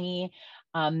friendly.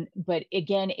 But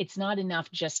again, it's not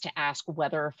enough just to ask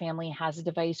whether a family has a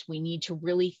device. We need to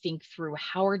really think through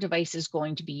how are devices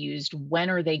going to be used, when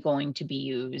are they going to be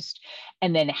used,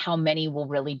 and then how many will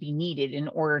really be needed in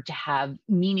order to have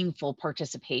meaningful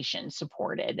participation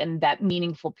supported. And that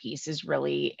meaningful piece is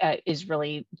really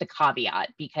the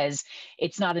caveat, because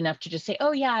it's not enough to just say,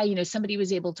 oh yeah, somebody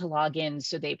was able to log in,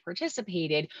 so they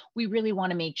participated. We really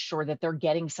want to make sure that they're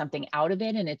getting something out of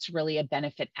it and it's really a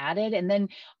benefit added. And then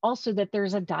also that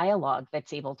there's a dialogue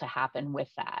that's able to happen with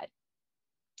that.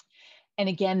 And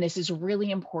again, this is really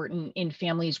important in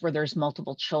families where there's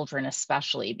multiple children,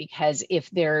 especially because if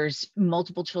there's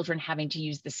multiple children having to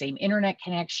use the same internet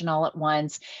connection all at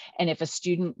once, and if a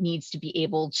student needs to be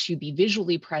able to be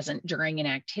visually present during an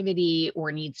activity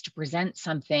or needs to present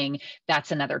something,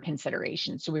 that's another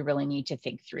consideration. So we really need to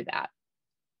think through that.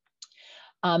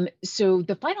 So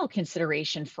the final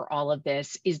consideration for all of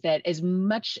this is that as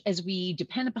much as we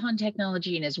depend upon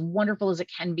technology and as wonderful as it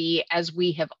can be, as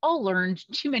we have all learned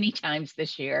too many times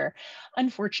this year,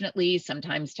 unfortunately,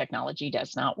 sometimes technology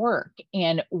does not work.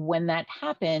 And when that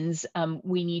happens,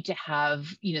 we need to have,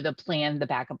 the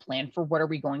backup plan for what are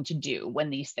we going to do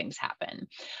when these things happen.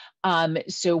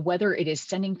 So whether it is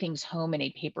sending things home in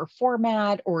a paper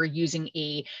format or using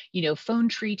a, phone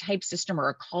tree type system or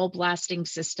a call blasting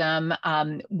system,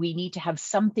 we need to have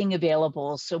something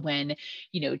available. So when,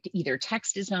 either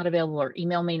text is not available or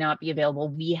email may not be available,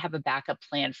 we have a backup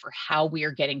plan for how we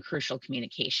are getting crucial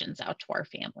communications out to our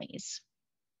families.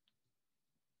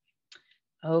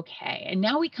 Okay, and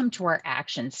now we come to our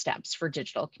action steps for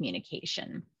digital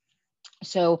communication.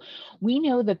 So we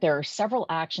know that there are several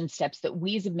action steps that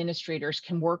we as administrators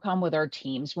can work on with our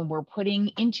teams when we're putting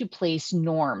into place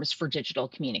norms for digital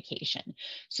communication.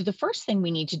 So the first thing we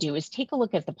need to do is take a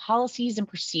look at the policies and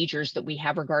procedures that we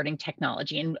have regarding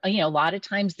technology. And a lot of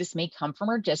times this may come from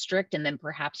our district, and then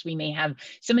perhaps we may have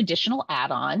some additional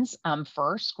add-ons for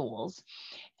our schools.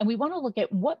 And we want to look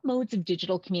at what modes of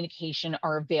digital communication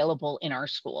are available in our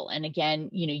school. And again,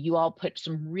 you all put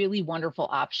some really wonderful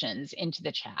options into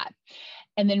the chat.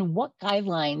 And then what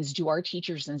guidelines do our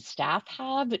teachers and staff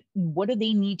have? What do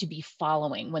they need to be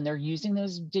following when they're using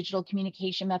those digital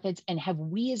communication methods? And have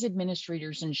we as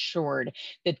administrators ensured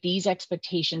that these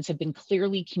expectations have been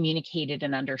clearly communicated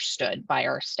and understood by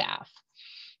our staff?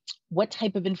 What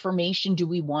type of information do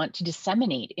we want to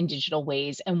disseminate in digital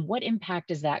ways, and what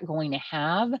impact is that going to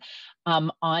have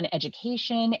on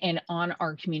education and on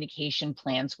our communication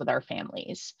plans with our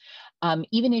families?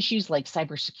 Even issues like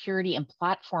cybersecurity and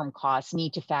platform costs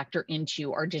need to factor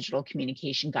into our digital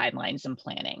communication guidelines and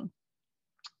planning.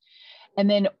 And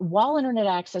then while internet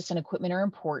access and equipment are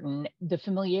important, the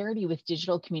familiarity with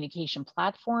digital communication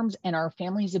platforms and our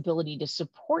families' ability to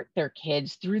support their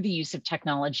kids through the use of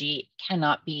technology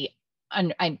cannot be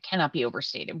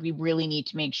overstated. We really need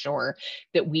to make sure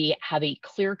that we have a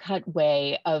clear-cut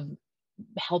way of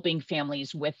helping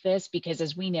families with this, because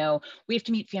as we know, we have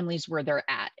to meet families where they're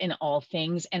at in all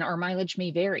things, and our mileage may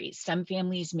vary. Some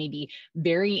families may be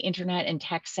very internet and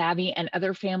tech savvy, and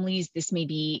other families, this may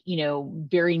be,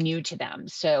 very new to them.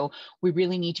 So we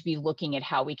really need to be looking at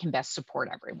how we can best support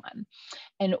everyone.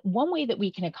 And one way that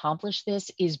we can accomplish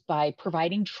this is by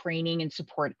providing training and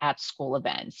support at school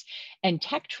events. And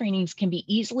tech trainings can be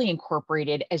easily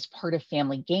incorporated as part of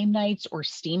family game nights or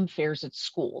STEAM fairs at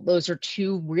school. Those are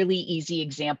two really easy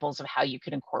examples of how you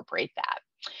could incorporate that.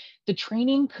 The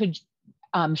training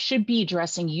should be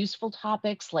addressing useful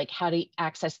topics like how to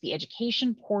access the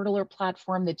education portal or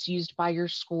platform that's used by your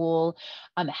school,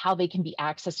 how they can be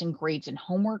accessing grades and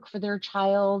homework for their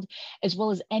child, as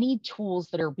well as any tools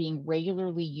that are being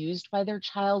regularly used by their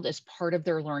child as part of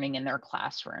their learning in their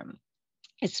classroom,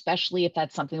 especially if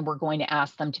that's something we're going to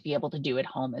ask them to be able to do at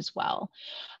home as well.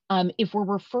 If we're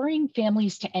referring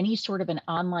families to any sort of an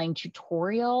online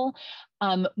tutorial,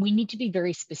 We need to be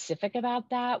very specific about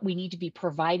that. We need to be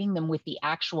providing them with the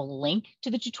actual link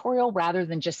to the tutorial rather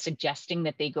than just suggesting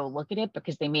that they go look at it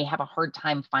because they may have a hard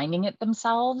time finding it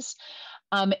themselves.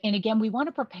 And again, we want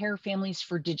to prepare families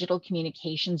for digital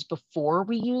communications before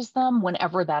we use them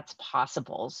whenever that's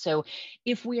possible. So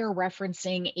if we are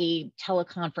referencing a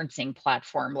teleconferencing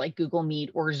platform like Google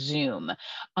Meet or Zoom,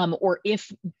 or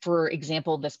if, for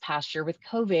example, this past year with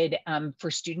COVID,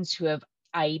 for students who have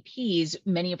IEPs,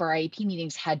 many of our IEP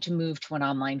meetings had to move to an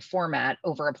online format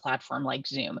over a platform like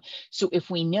Zoom. So if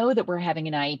we know that we're having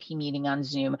an IEP meeting on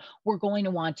Zoom, we're going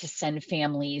to want to send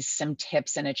families some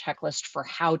tips and a checklist for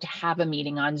how to have a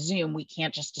meeting on Zoom. We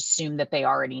can't just assume that they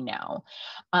already know.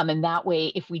 And that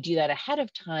way, if we do that ahead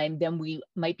of time, then we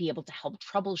might be able to help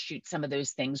troubleshoot some of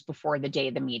those things before the day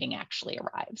the meeting actually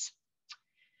arrives.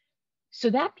 So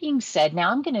that being said,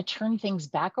 now I'm going to turn things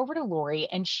back over to Lori,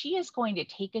 and she is going to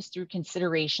take us through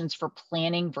considerations for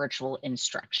planning virtual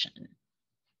instruction.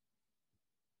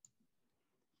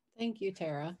 Thank you,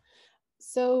 Tara.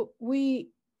 So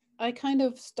I kind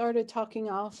of started talking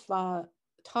off,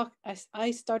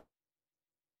 I started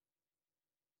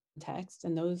text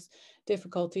and those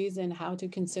difficulties and how to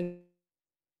consider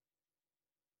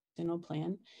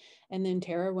plan. And then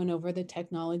Tara went over the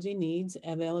technology needs,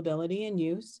 availability, and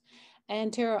use.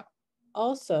 And Tara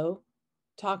also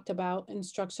talked about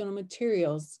instructional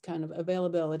materials, kind of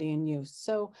availability and use.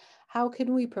 So how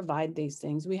can we provide these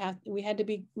things? We have to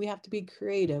be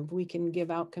creative. We can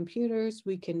give out computers,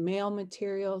 we can mail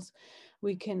materials,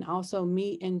 we can also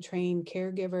meet and train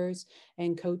caregivers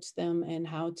and coach them in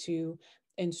how to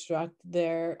instruct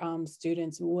their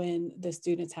students when the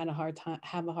students have a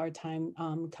hard time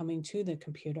coming to the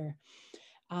computer.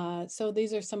 So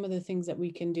these are some of the things that we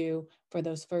can do for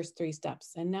those first 3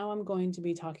 steps. And now I'm going to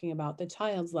be talking about the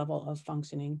child's level of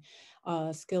functioning,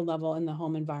 skill level in the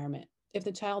home environment. If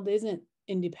the child isn't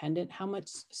independent, how much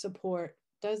support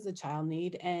does the child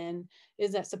need? And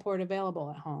is that support available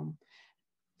at home?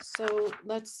 So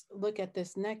let's look at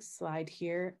this next slide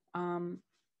here.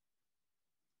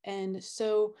 And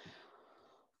so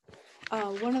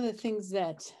one of the things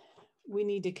that we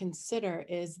need to consider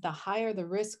is the higher the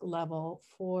risk level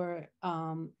for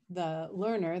the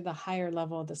learner, the higher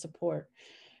level of the support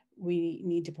we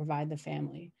need to provide the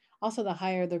family. Also, the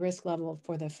higher the risk level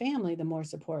for the family, the more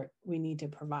support we need to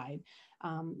provide.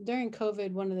 During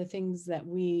COVID, one of the things that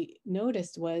we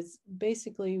noticed was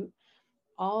basically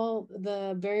all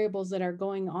the variables that are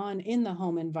going on in the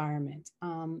home environment.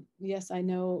 Yes, I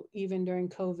know even during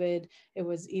COVID, it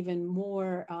was even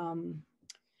more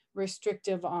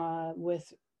restrictive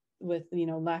with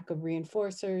lack of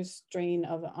reinforcers, strain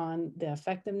on the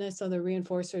effectiveness of the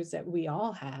reinforcers that we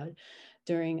all had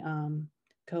during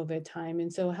COVID time.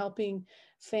 And so helping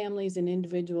families and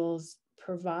individuals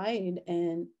provide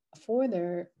and for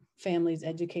their families'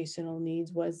 educational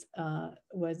needs was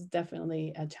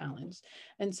definitely a challenge.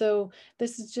 And so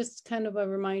this is just kind of a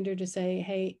reminder to say,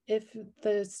 hey, if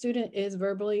the student is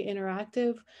verbally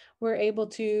interactive, we're able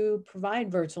to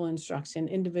provide virtual instruction,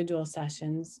 individual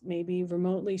sessions, maybe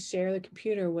remotely share the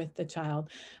computer with the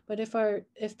child. But if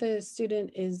the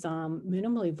student is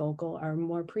minimally vocal or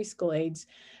more preschool age,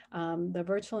 the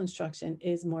virtual instruction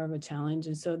is more of a challenge.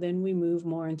 And so then we move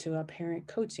more into a parent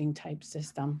coaching type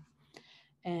system.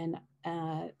 And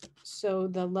so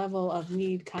the level of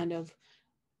need kind of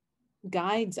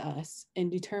guides us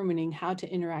in determining how to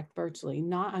interact virtually,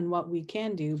 not on what we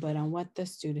can do, but on what the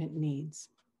student needs.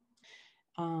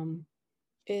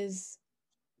 Is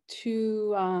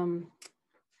to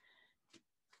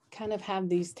kind of have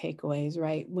these takeaways,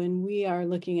 right? When we are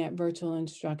looking at virtual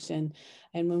instruction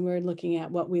and when we're looking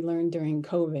at what we learned during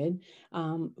COVID,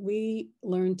 we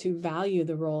learned to value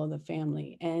the role of the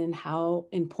family and how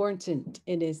important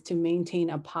it is to maintain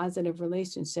a positive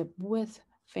relationship with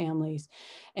families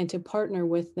and to partner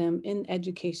with them in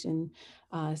education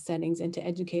settings and to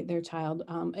educate their child.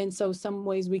 And so some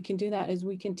ways we can do that is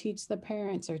we can teach the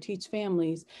parents or teach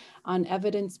families on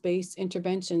evidence-based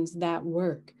interventions that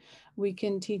work. We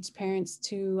can teach parents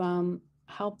to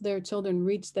help their children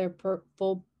reach their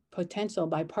full potential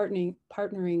by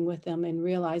partnering with them and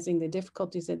realizing the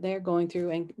difficulties that they're going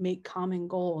through and make common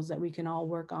goals that we can all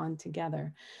work on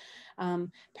together.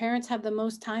 Parents have the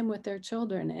most time with their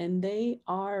children and they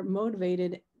are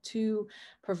motivated to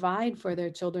provide for their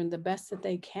children the best that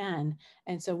they can.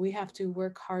 And so we have to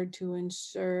work hard to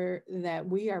ensure that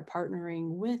we are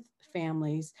partnering with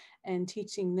families and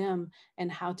teaching them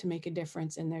and how to make a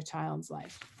difference in their child's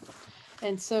life.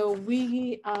 And so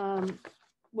we,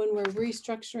 when we're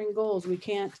restructuring goals, we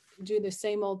can't do the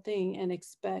same old thing and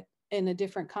expect in a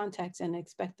different context and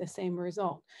expect the same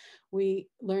result. We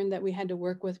learned that we had to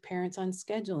work with parents on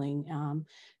scheduling,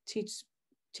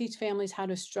 teach families how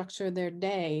to structure their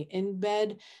day,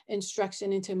 embed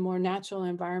instruction into more natural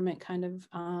environment kind of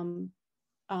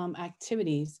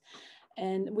activities.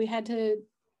 And we have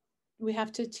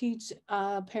to teach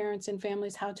parents and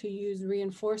families how to use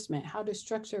reinforcement, how to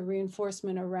structure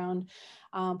reinforcement around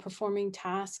performing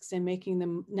tasks and making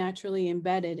them naturally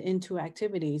embedded into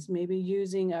activities, maybe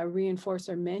using a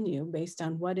reinforcer menu based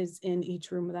on what is in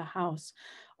each room of the house,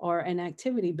 or an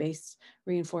activity-based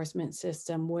reinforcement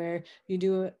system where you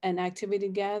do an activity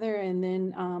together and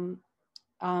then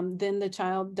the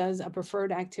child does a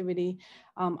preferred activity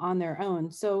on their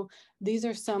own. So these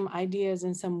are some ideas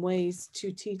and some ways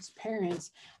to teach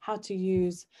parents how to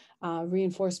use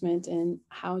reinforcement and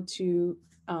how to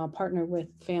partner with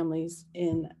families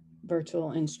in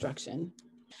virtual instruction.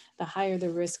 The higher the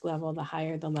risk level, the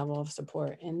higher the level of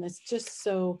support. And it's just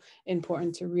so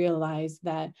important to realize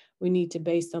that we need to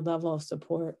base the level of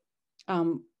support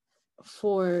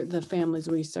for the families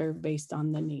we serve based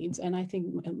on the needs. And I think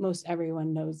most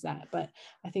everyone knows that, but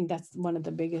I think that's one of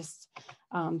the biggest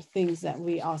things that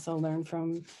we also learned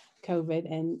from COVID.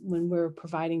 And when we're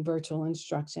providing virtual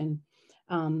instruction,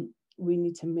 we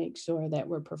need to make sure that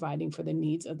we're providing for the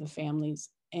needs of the families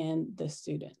and the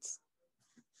students.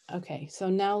 Okay, so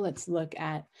now let's look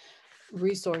at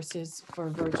resources for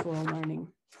virtual learning.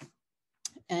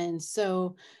 And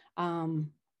so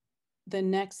the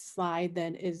next slide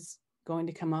that is going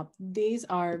to come up, these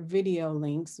are video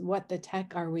links. What the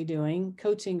tech are we doing?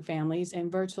 Coaching families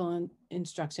and virtual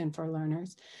instruction for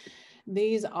learners.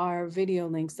 These are video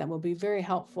links that will be very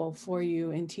helpful for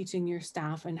you in teaching your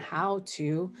staff and how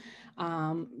to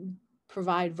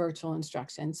provide virtual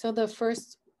instruction. So the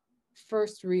first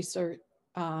research,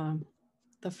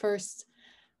 the first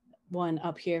one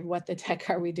up here, what the tech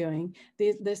are we doing?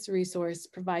 This resource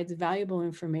provides valuable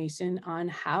information on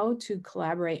how to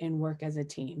collaborate and work as a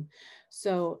team.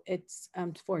 So it's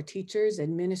for teachers,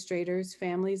 administrators,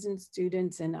 families and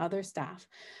students and other staff.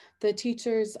 The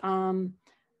teachers,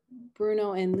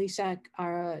 Bruno and Lishak,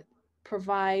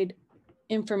 provide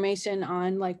information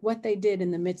on like what they did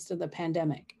in the midst of the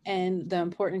pandemic and the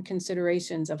important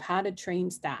considerations of how to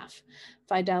train staff,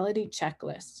 fidelity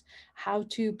checklists, how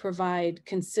to provide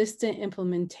consistent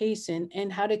implementation,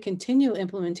 and how to continue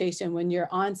implementation when you're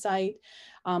on site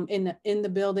in the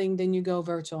building, then you go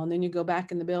virtual, and then you go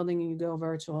back in the building and you go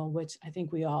virtual, which I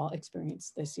think we all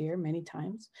experienced this year many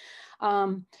times.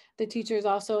 The teachers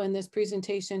also in this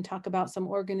presentation talk about some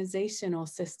organizational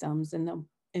systems and the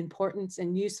importance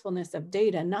and usefulness of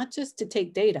data, not just to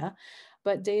take data,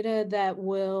 but data that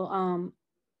will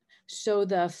show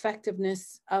the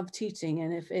effectiveness of teaching.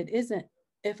 And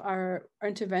if our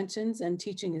interventions and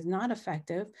teaching is not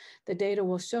effective, the data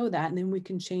will show that, and then we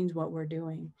can change what we're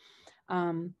doing.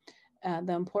 The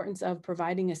importance of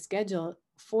providing a schedule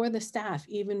for the staff,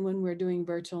 even when we're doing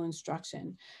virtual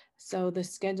instruction. So the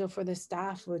schedule for the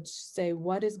staff would say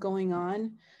what is going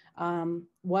on,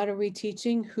 what are we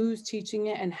teaching, who's teaching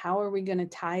it, and how are we going to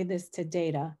tie this to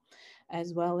data,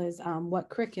 as well as what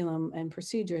curriculum and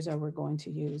procedures are we going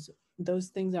to use. Those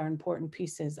things are important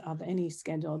pieces of any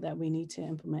schedule that we need to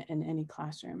implement in any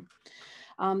classroom.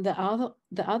 The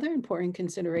other important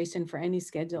consideration for any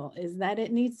schedule is that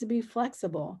it needs to be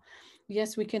flexible.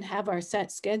 Yes, we can have our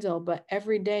set schedule, but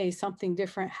every day something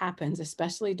different happens,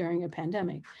 especially during a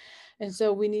pandemic. And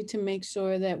so we need to make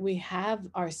sure that we have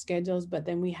our schedules, but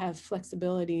then we have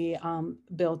flexibility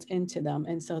built into them.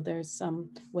 And so there's some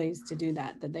ways to do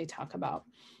that they talk about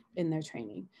in their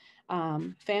training.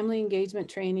 Family engagement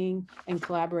training and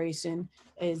collaboration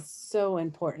is so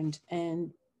important.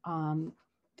 And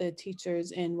the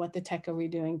teachers in What the Tech Are We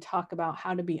Doing talk about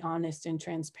how to be honest and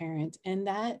transparent. And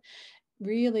that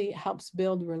really helps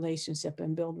build relationship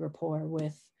and build rapport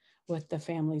with the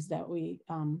families that we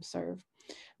serve.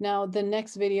 Now, the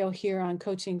next video here on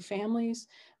coaching families,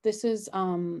 this is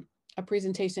a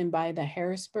presentation by the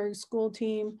Harrisburg School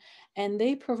team, and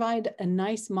they provide a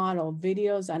nice model,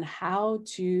 videos on how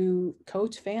to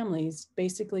coach families,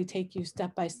 basically take you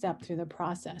step by step through the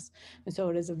process. And so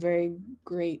it is a very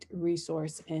great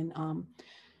resource in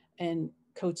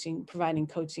coaching, providing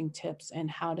coaching tips and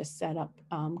how to set up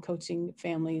coaching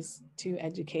families to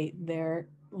educate their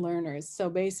learners. So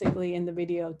basically in the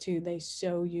video too, they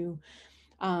show you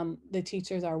the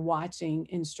teachers are watching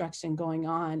instruction going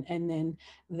on, and then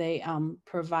they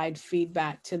provide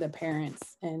feedback to the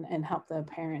parents and help the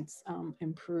parents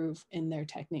improve in their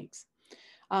techniques.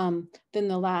 Then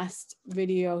the last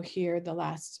video here, the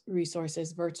last resource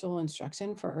is virtual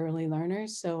instruction for early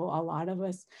learners. So a lot of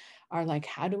us are like,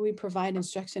 how do we provide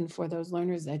instruction for those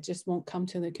learners that just won't come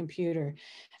to the computer?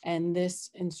 And this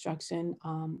instruction,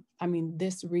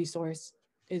 this resource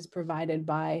is provided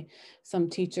by some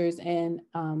teachers and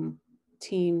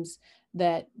teams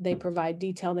that they provide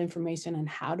detailed information on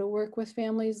how to work with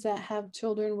families that have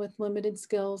children with limited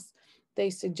skills. They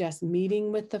suggest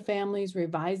meeting with the families,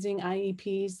 revising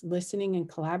IEPs, listening and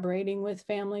collaborating with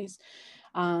families,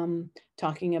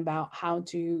 talking about how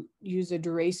to use a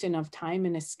duration of time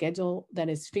in a schedule that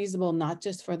is feasible, not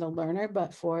just for the learner,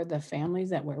 but for the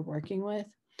families that we're working with.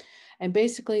 And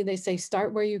basically they say,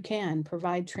 start where you can,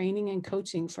 provide training and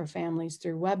coaching for families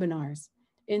through webinars,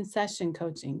 in-session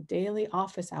coaching, daily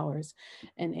office hours,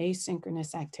 and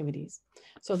asynchronous activities.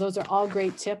 So those are all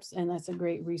great tips, and that's a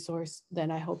great resource that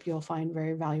I hope you'll find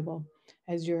very valuable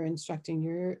as you're instructing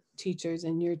your teachers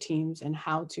and your teams and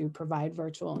how to provide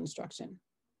virtual instruction.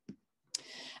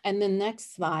 And the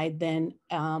next slide then,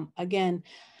 again,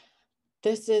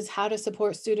 this is how to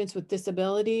support students with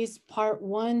disabilities. Part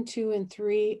 1, 2, and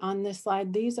 3 on this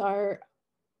slide. These are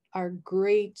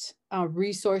great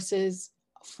resources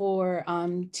for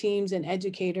teams and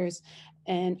educators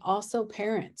and also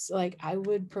parents. Like, I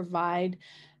would provide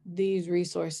these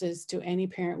resources to any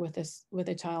parent with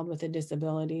a child with a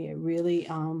disability. It really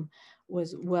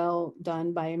was well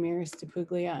done by Amira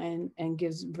Stapuglia and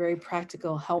gives very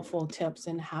practical, helpful tips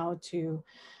on how to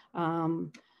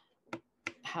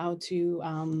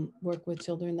work with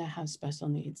children that have special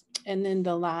needs. And then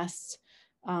the last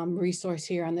resource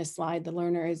here on this slide, The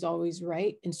Learner is Always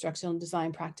Right, Instructional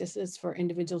Design Practices for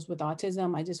Individuals with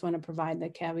Autism. I just want to provide the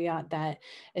caveat that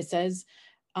it says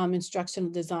instructional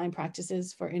design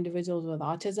practices for individuals with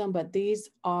autism, but these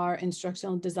are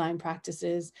instructional design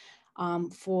practices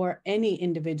for any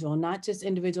individual, not just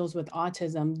individuals with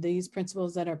autism. These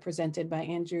principles that are presented by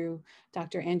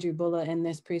Dr. Andrew Bulla in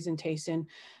this presentation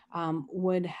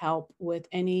would help with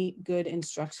any good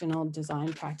instructional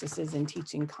design practices and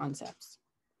teaching concepts.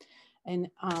 And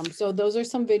so those are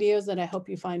some videos that I hope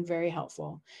you find very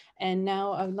helpful. And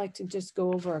now I would like to just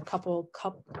go over a couple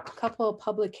of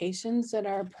publications that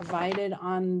are provided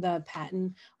on the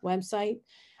Patton website.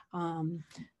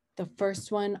 The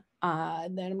first one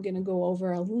that I'm going to go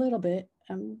over a little bit,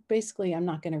 basically I'm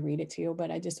not going to read it to you,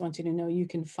 but I just want you to know you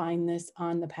can find this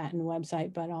on the Patton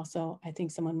website, but also I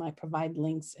think someone might provide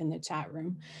links in the chat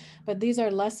room. But these are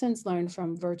lessons learned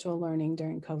from virtual learning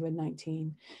during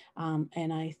COVID-19.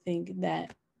 And I think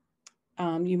that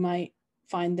you might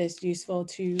find this useful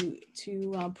to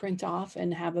print off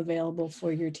and have available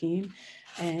for your team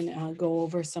and go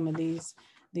over some of these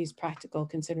practical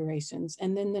considerations.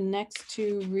 And then the next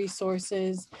two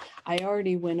resources I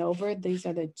already went over. These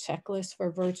are the checklists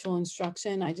for virtual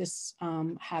instruction. I just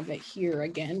have it here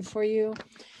again for you.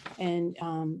 And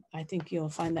I think you'll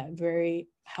find that very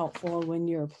helpful when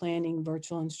you're planning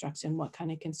virtual instruction, what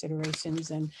kind of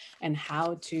considerations and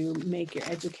how to make your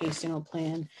educational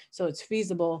plan so it's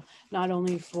feasible, not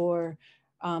only for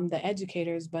the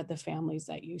educators, but the families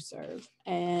that you serve.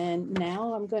 And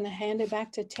now I'm going to hand it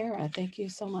back to Tara. Thank you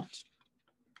so much.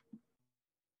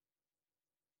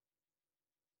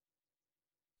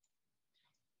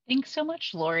 Thanks so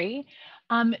much, Lori.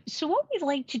 So what we'd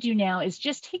like to do now is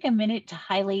just take a minute to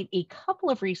highlight a couple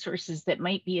of resources that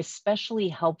might be especially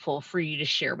helpful for you to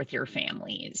share with your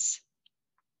families.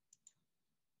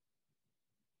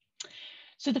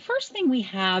 So the first thing we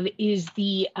have is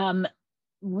the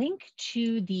link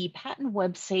to the Patton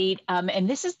website, and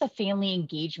this is the family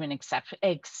engagement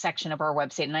section of our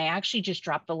website, and I actually just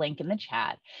dropped the link in the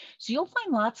chat. So you'll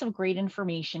find lots of great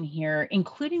information here,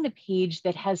 including the page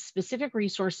that has specific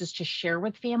resources to share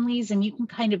with families, and you can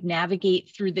kind of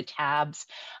navigate through the tabs,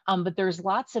 but there's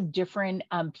lots of different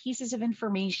pieces of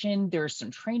information. There's some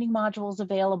training modules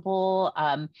available.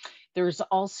 There's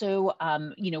also,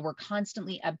 we're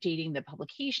constantly updating the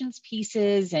publications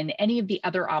pieces and any of the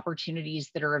other opportunities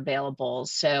that are available.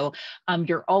 So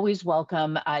you're always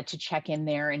welcome to check in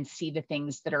there and see the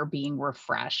things that are being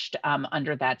refreshed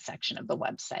under that section of the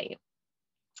website.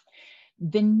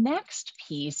 The next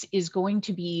piece is going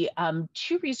to be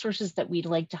two resources that we'd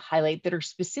like to highlight that are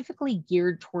specifically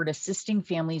geared toward assisting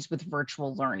families with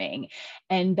virtual learning.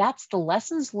 And that's the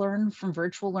lessons learned from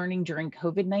virtual learning during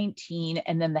COVID-19,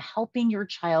 and then the helping your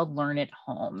child learn at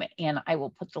home. And I will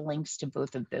put the links to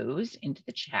both of those into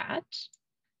the chat.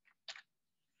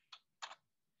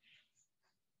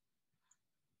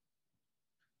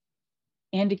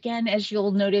 And again, as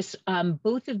you'll notice,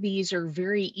 both of these are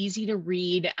very easy to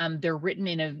read. They're written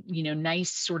in a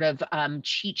nice sort of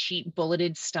cheat sheet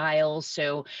bulleted style.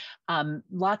 So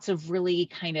lots of really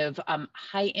kind of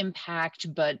high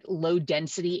impact but low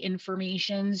density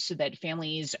information so that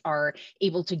families are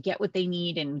able to get what they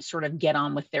need and sort of get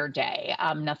on with their day.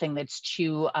 Nothing that's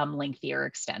too lengthy or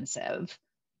extensive.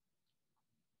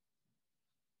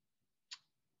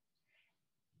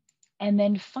 And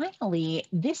then finally,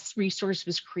 this resource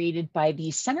was created by the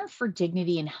Center for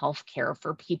Dignity in Healthcare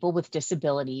for People with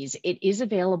Disabilities. It is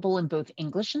available in both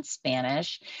English and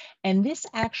Spanish. And this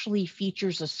actually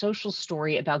features a social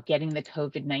story about getting the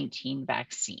COVID-19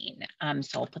 vaccine.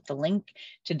 So I'll put the link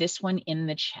to this one in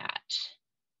the chat.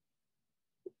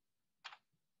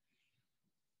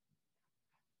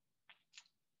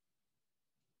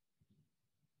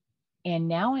 And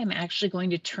now I'm actually going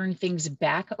to turn things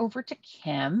back over to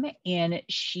Kim, and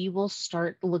she will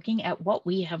start looking at what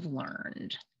we have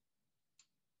learned.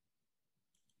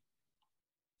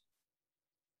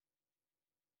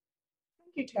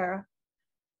 Thank you, Tara.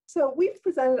 So we've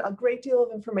presented a great deal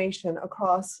of information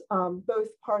across both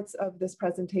parts of this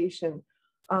presentation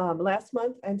last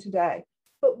month and today.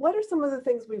 But what are some of the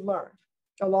things we've learned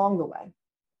along the way?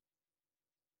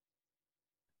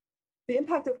 The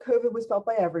impact of COVID was felt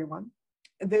by everyone.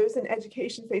 Those in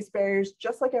education face barriers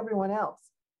just like everyone else.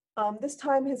 This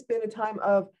time has been a time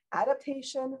of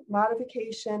adaptation,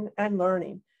 modification, and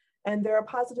learning. And there are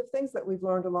positive things that we've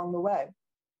learned along the way.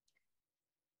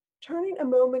 Turning a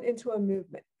moment into a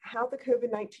movement, how the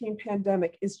COVID-19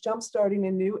 pandemic is jumpstarting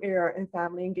a new era in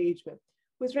family engagement,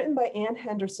 was written by Ann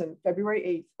Henderson,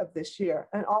 February 8th of this year,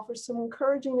 and offers some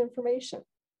encouraging information.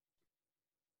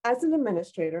 As an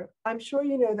administrator, I'm sure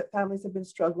you know that families have been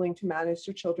struggling to manage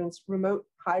their children's remote,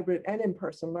 hybrid, and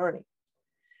in-person learning.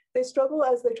 They struggle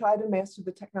as they try to master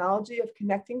the technology of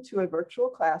connecting to a virtual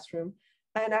classroom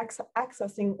and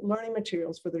accessing learning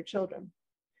materials for their children.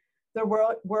 They're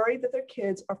worried that their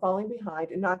kids are falling behind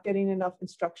and not getting enough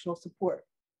instructional support.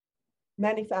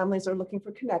 Many families are looking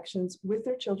for connections with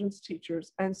their children's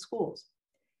teachers and schools.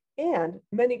 And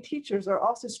many teachers are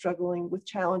also struggling with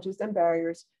challenges and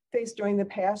barriers faced during the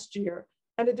past year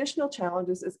and additional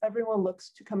challenges as everyone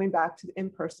looks to coming back to the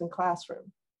in-person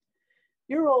classroom.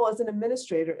 Your role as an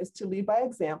administrator is to lead by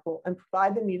example and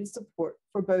provide the needed support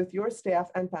for both your staff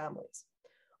and families.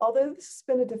 Although this has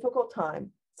been a difficult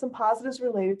time, some positives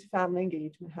related to family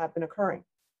engagement have been occurring.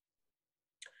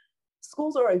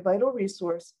 Schools are a vital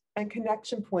resource and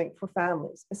connection point for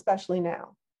families, especially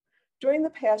now. During the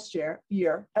past year,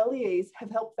 LEAs have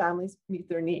helped families meet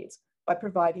their needs by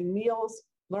providing meals,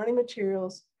 learning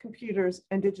materials, computers,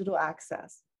 and digital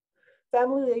access.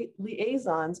 Family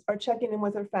liaisons are checking in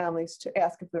with their families to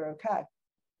ask if they're okay.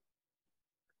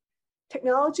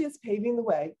 Technology is paving the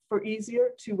way for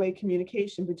easier two-way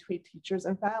communication between teachers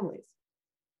and families.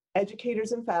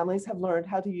 Educators and families have learned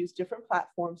how to use different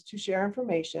platforms to share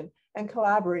information and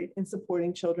collaborate in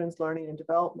supporting children's learning and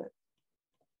development.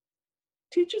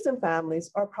 Teachers and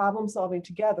families are problem solving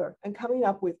together and coming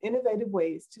up with innovative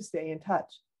ways to stay in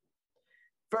touch.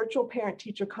 Virtual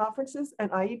parent-teacher conferences and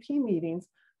IEP meetings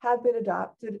have been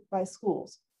adopted by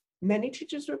schools. Many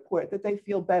teachers report that they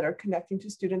feel better connecting to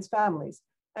students' families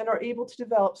and are able to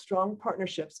develop strong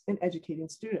partnerships in educating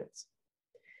students.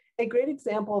 A great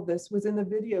example of this was in the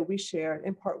video we shared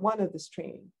in part 1 of this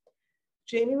training.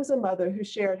 Jamie was a mother who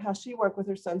shared how she worked with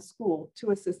her son's school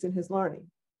to assist in his learning.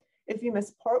 If you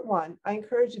missed part 1, I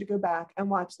encourage you to go back and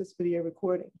watch this video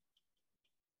recording.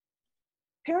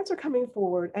 Parents are coming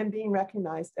forward and being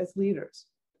recognized as leaders.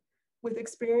 With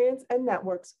experience and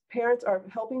networks, parents are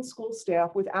helping school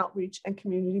staff with outreach and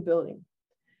community building.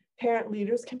 Parent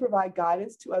leaders can provide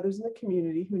guidance to others in the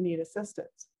community who need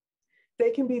assistance.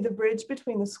 They can be the bridge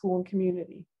between the school and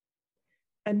community.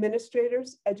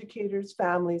 Administrators, educators,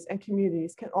 families, and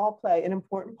communities can all play an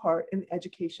important part in the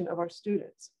education of our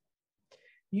students.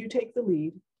 You take the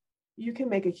lead. You can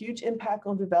make a huge impact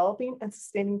on developing and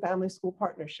sustaining family-school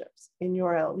partnerships in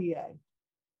your LEA.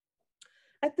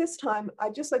 At this time,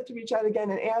 I'd just like to reach out again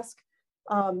and ask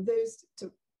those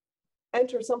to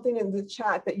enter something in the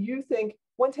chat that you think,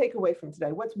 one takeaway from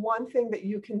today. What's one thing that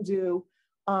you can do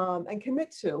and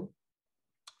commit to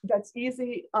that's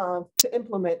easy to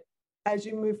implement as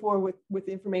you move forward with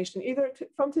the information, either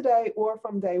from today or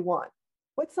from day 1?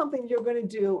 What's something you're going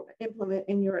to do, implement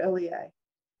in your LEA?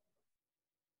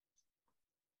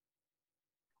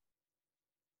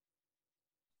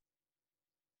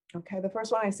 Okay, the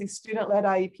first one I see, student-led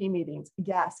IEP meetings.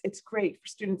 Yes, it's great for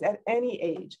students at any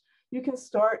age. You can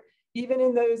start even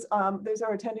in those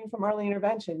are attending from early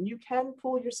intervention. You can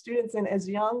pull your students in as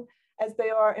young as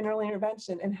they are in early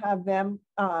intervention and have them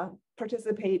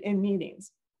participate in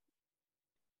meetings.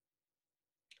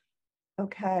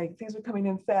 Okay, things are coming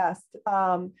in fast.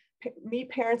 Meet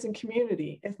parents and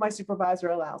community if my supervisor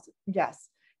allows it. Yes,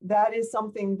 that is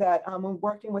something that when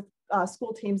working with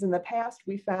school teams in the past,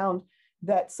 we found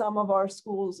that some of our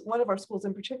schools, one of our schools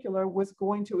in particular, was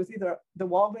going to, it was either the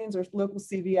Walgreens or local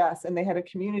CVS, and they had a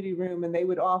community room, and they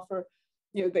would offer,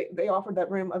 you know, they offered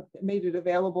that room, made it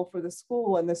available for the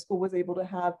school, and the school was able to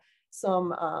have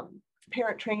some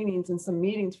parent trainings and some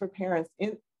meetings for parents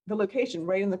in the location,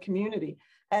 right in the community.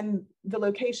 And the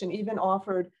location even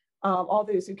offered all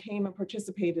those who came and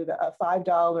participated a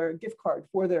 $5 gift card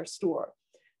for their store.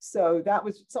 So that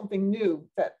was something new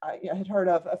that I had heard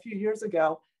of a few years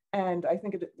ago. And I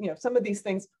think, some of these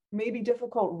things may be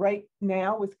difficult right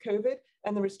now with COVID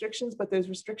and the restrictions, but those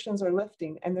restrictions are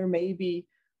lifting, and there may be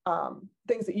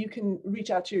things that you can reach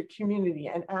out to your community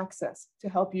and access to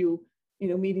help you,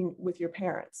 meeting with your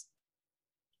parents.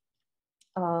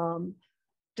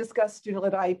 Discuss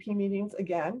student-led IEP meetings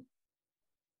again,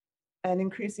 and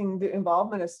increasing the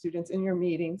involvement of students in your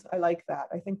meetings. I like that.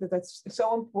 I think that that's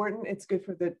so important. It's good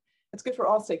for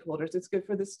all stakeholders. It's good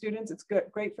for the students. It's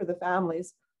great for the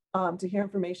families to hear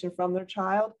information from their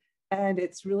child. And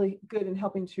it's really good in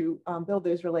helping to build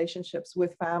those relationships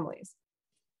with families.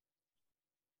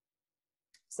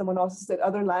 Someone also said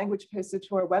other language posted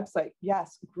to our website.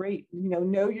 Yes, great.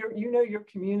 Know your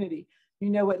community. You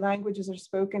know what languages are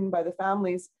spoken by the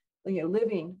families,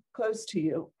 living close to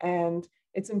you. And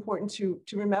it's important to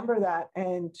remember that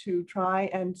and to try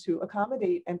and to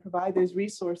accommodate and provide those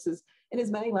resources in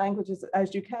as many languages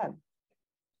as you can.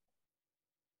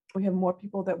 We have more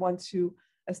people that want to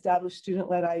establish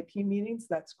student-led IEP meetings.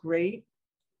 That's great.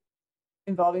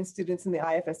 Involving students in the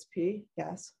IFSP,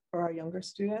 yes, for our younger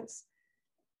students.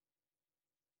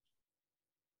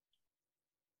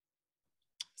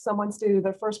 Someone stated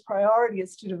their first priority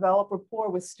is to develop rapport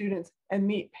with students and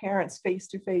meet parents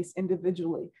face-to-face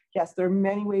individually. Yes, there are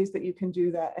many ways that you can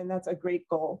do that, and that's a great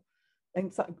goal. And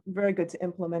it's very good to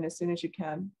implement as soon as you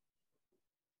can.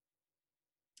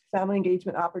 Family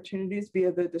engagement opportunities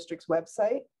via the district's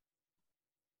website.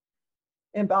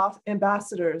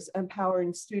 Ambassadors,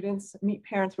 empowering students, meet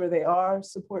parents where they are,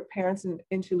 support parents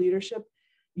into leadership.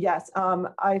 Yes,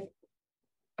 I've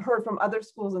heard from other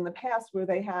schools in the past where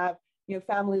they have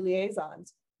family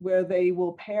liaisons, where they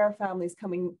will pair families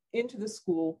coming into the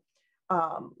school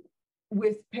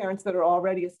with parents that are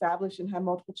already established and have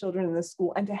multiple children in the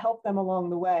school, and to help them along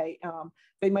the way.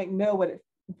 They might know what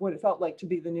it felt like to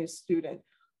be the new student.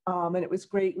 And it was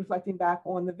great reflecting back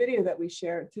on the video that we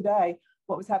shared today,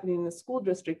 what was happening in the school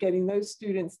district, getting those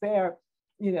students there,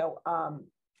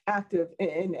 active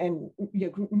and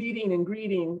meeting and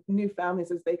greeting new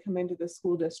families as they come into the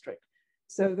school district.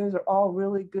 So those are all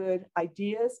really good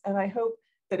ideas. And I hope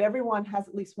that everyone has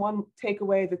at least one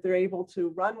takeaway that they're able to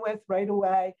run with right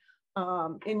away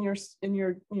in your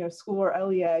school or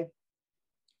LEA.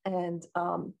 And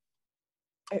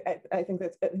I think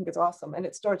it's awesome. And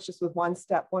it starts just with one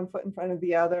step, one foot in front of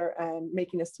the other, and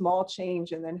making a small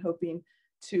change and then hoping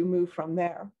to move from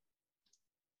there.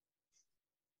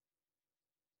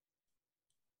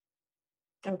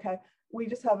 Okay. We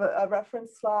just have a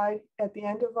reference slide at the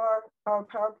end of our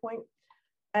PowerPoint.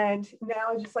 And now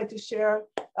I'd just like to share,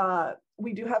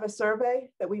 we do have a survey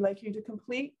that we'd like you to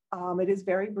complete. It is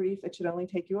very brief. It should only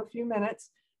take you a few minutes.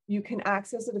 You can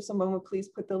access it if someone would please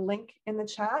put the link in the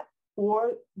chat,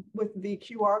 or with the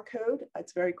QR code.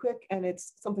 It's very quick, and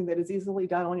it's something that is easily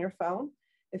done on your phone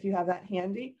if you have that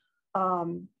handy.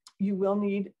 You will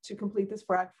need to complete this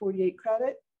for Act 48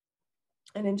 credit.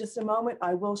 And in just a moment,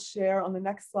 I will share on the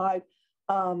next slide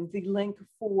the link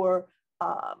for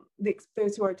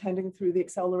those who are attending through the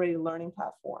accelerated learning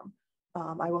platform.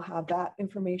 I will have that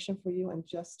information for you in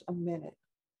just a minute.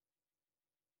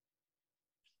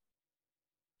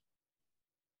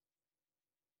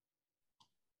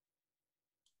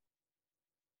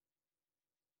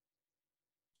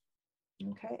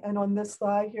 Okay, and on this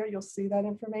slide here, you'll see that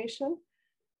information.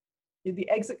 The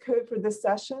exit code for this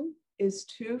session is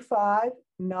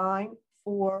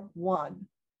 25941.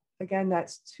 Again,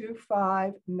 that's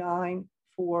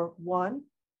 25941.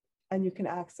 And you can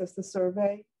access the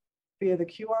survey via the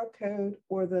QR code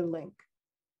or the link.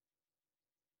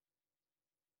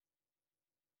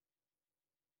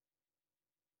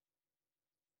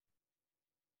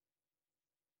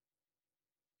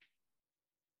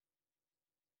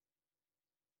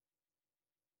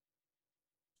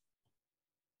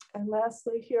 And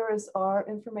lastly, here is our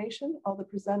information. All the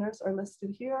presenters are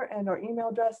listed here and our email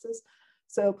addresses.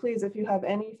 So please, if you have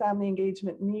any family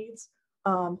engagement needs,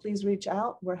 please reach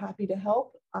out. We're happy to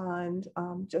help. and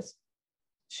just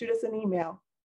shoot us an email.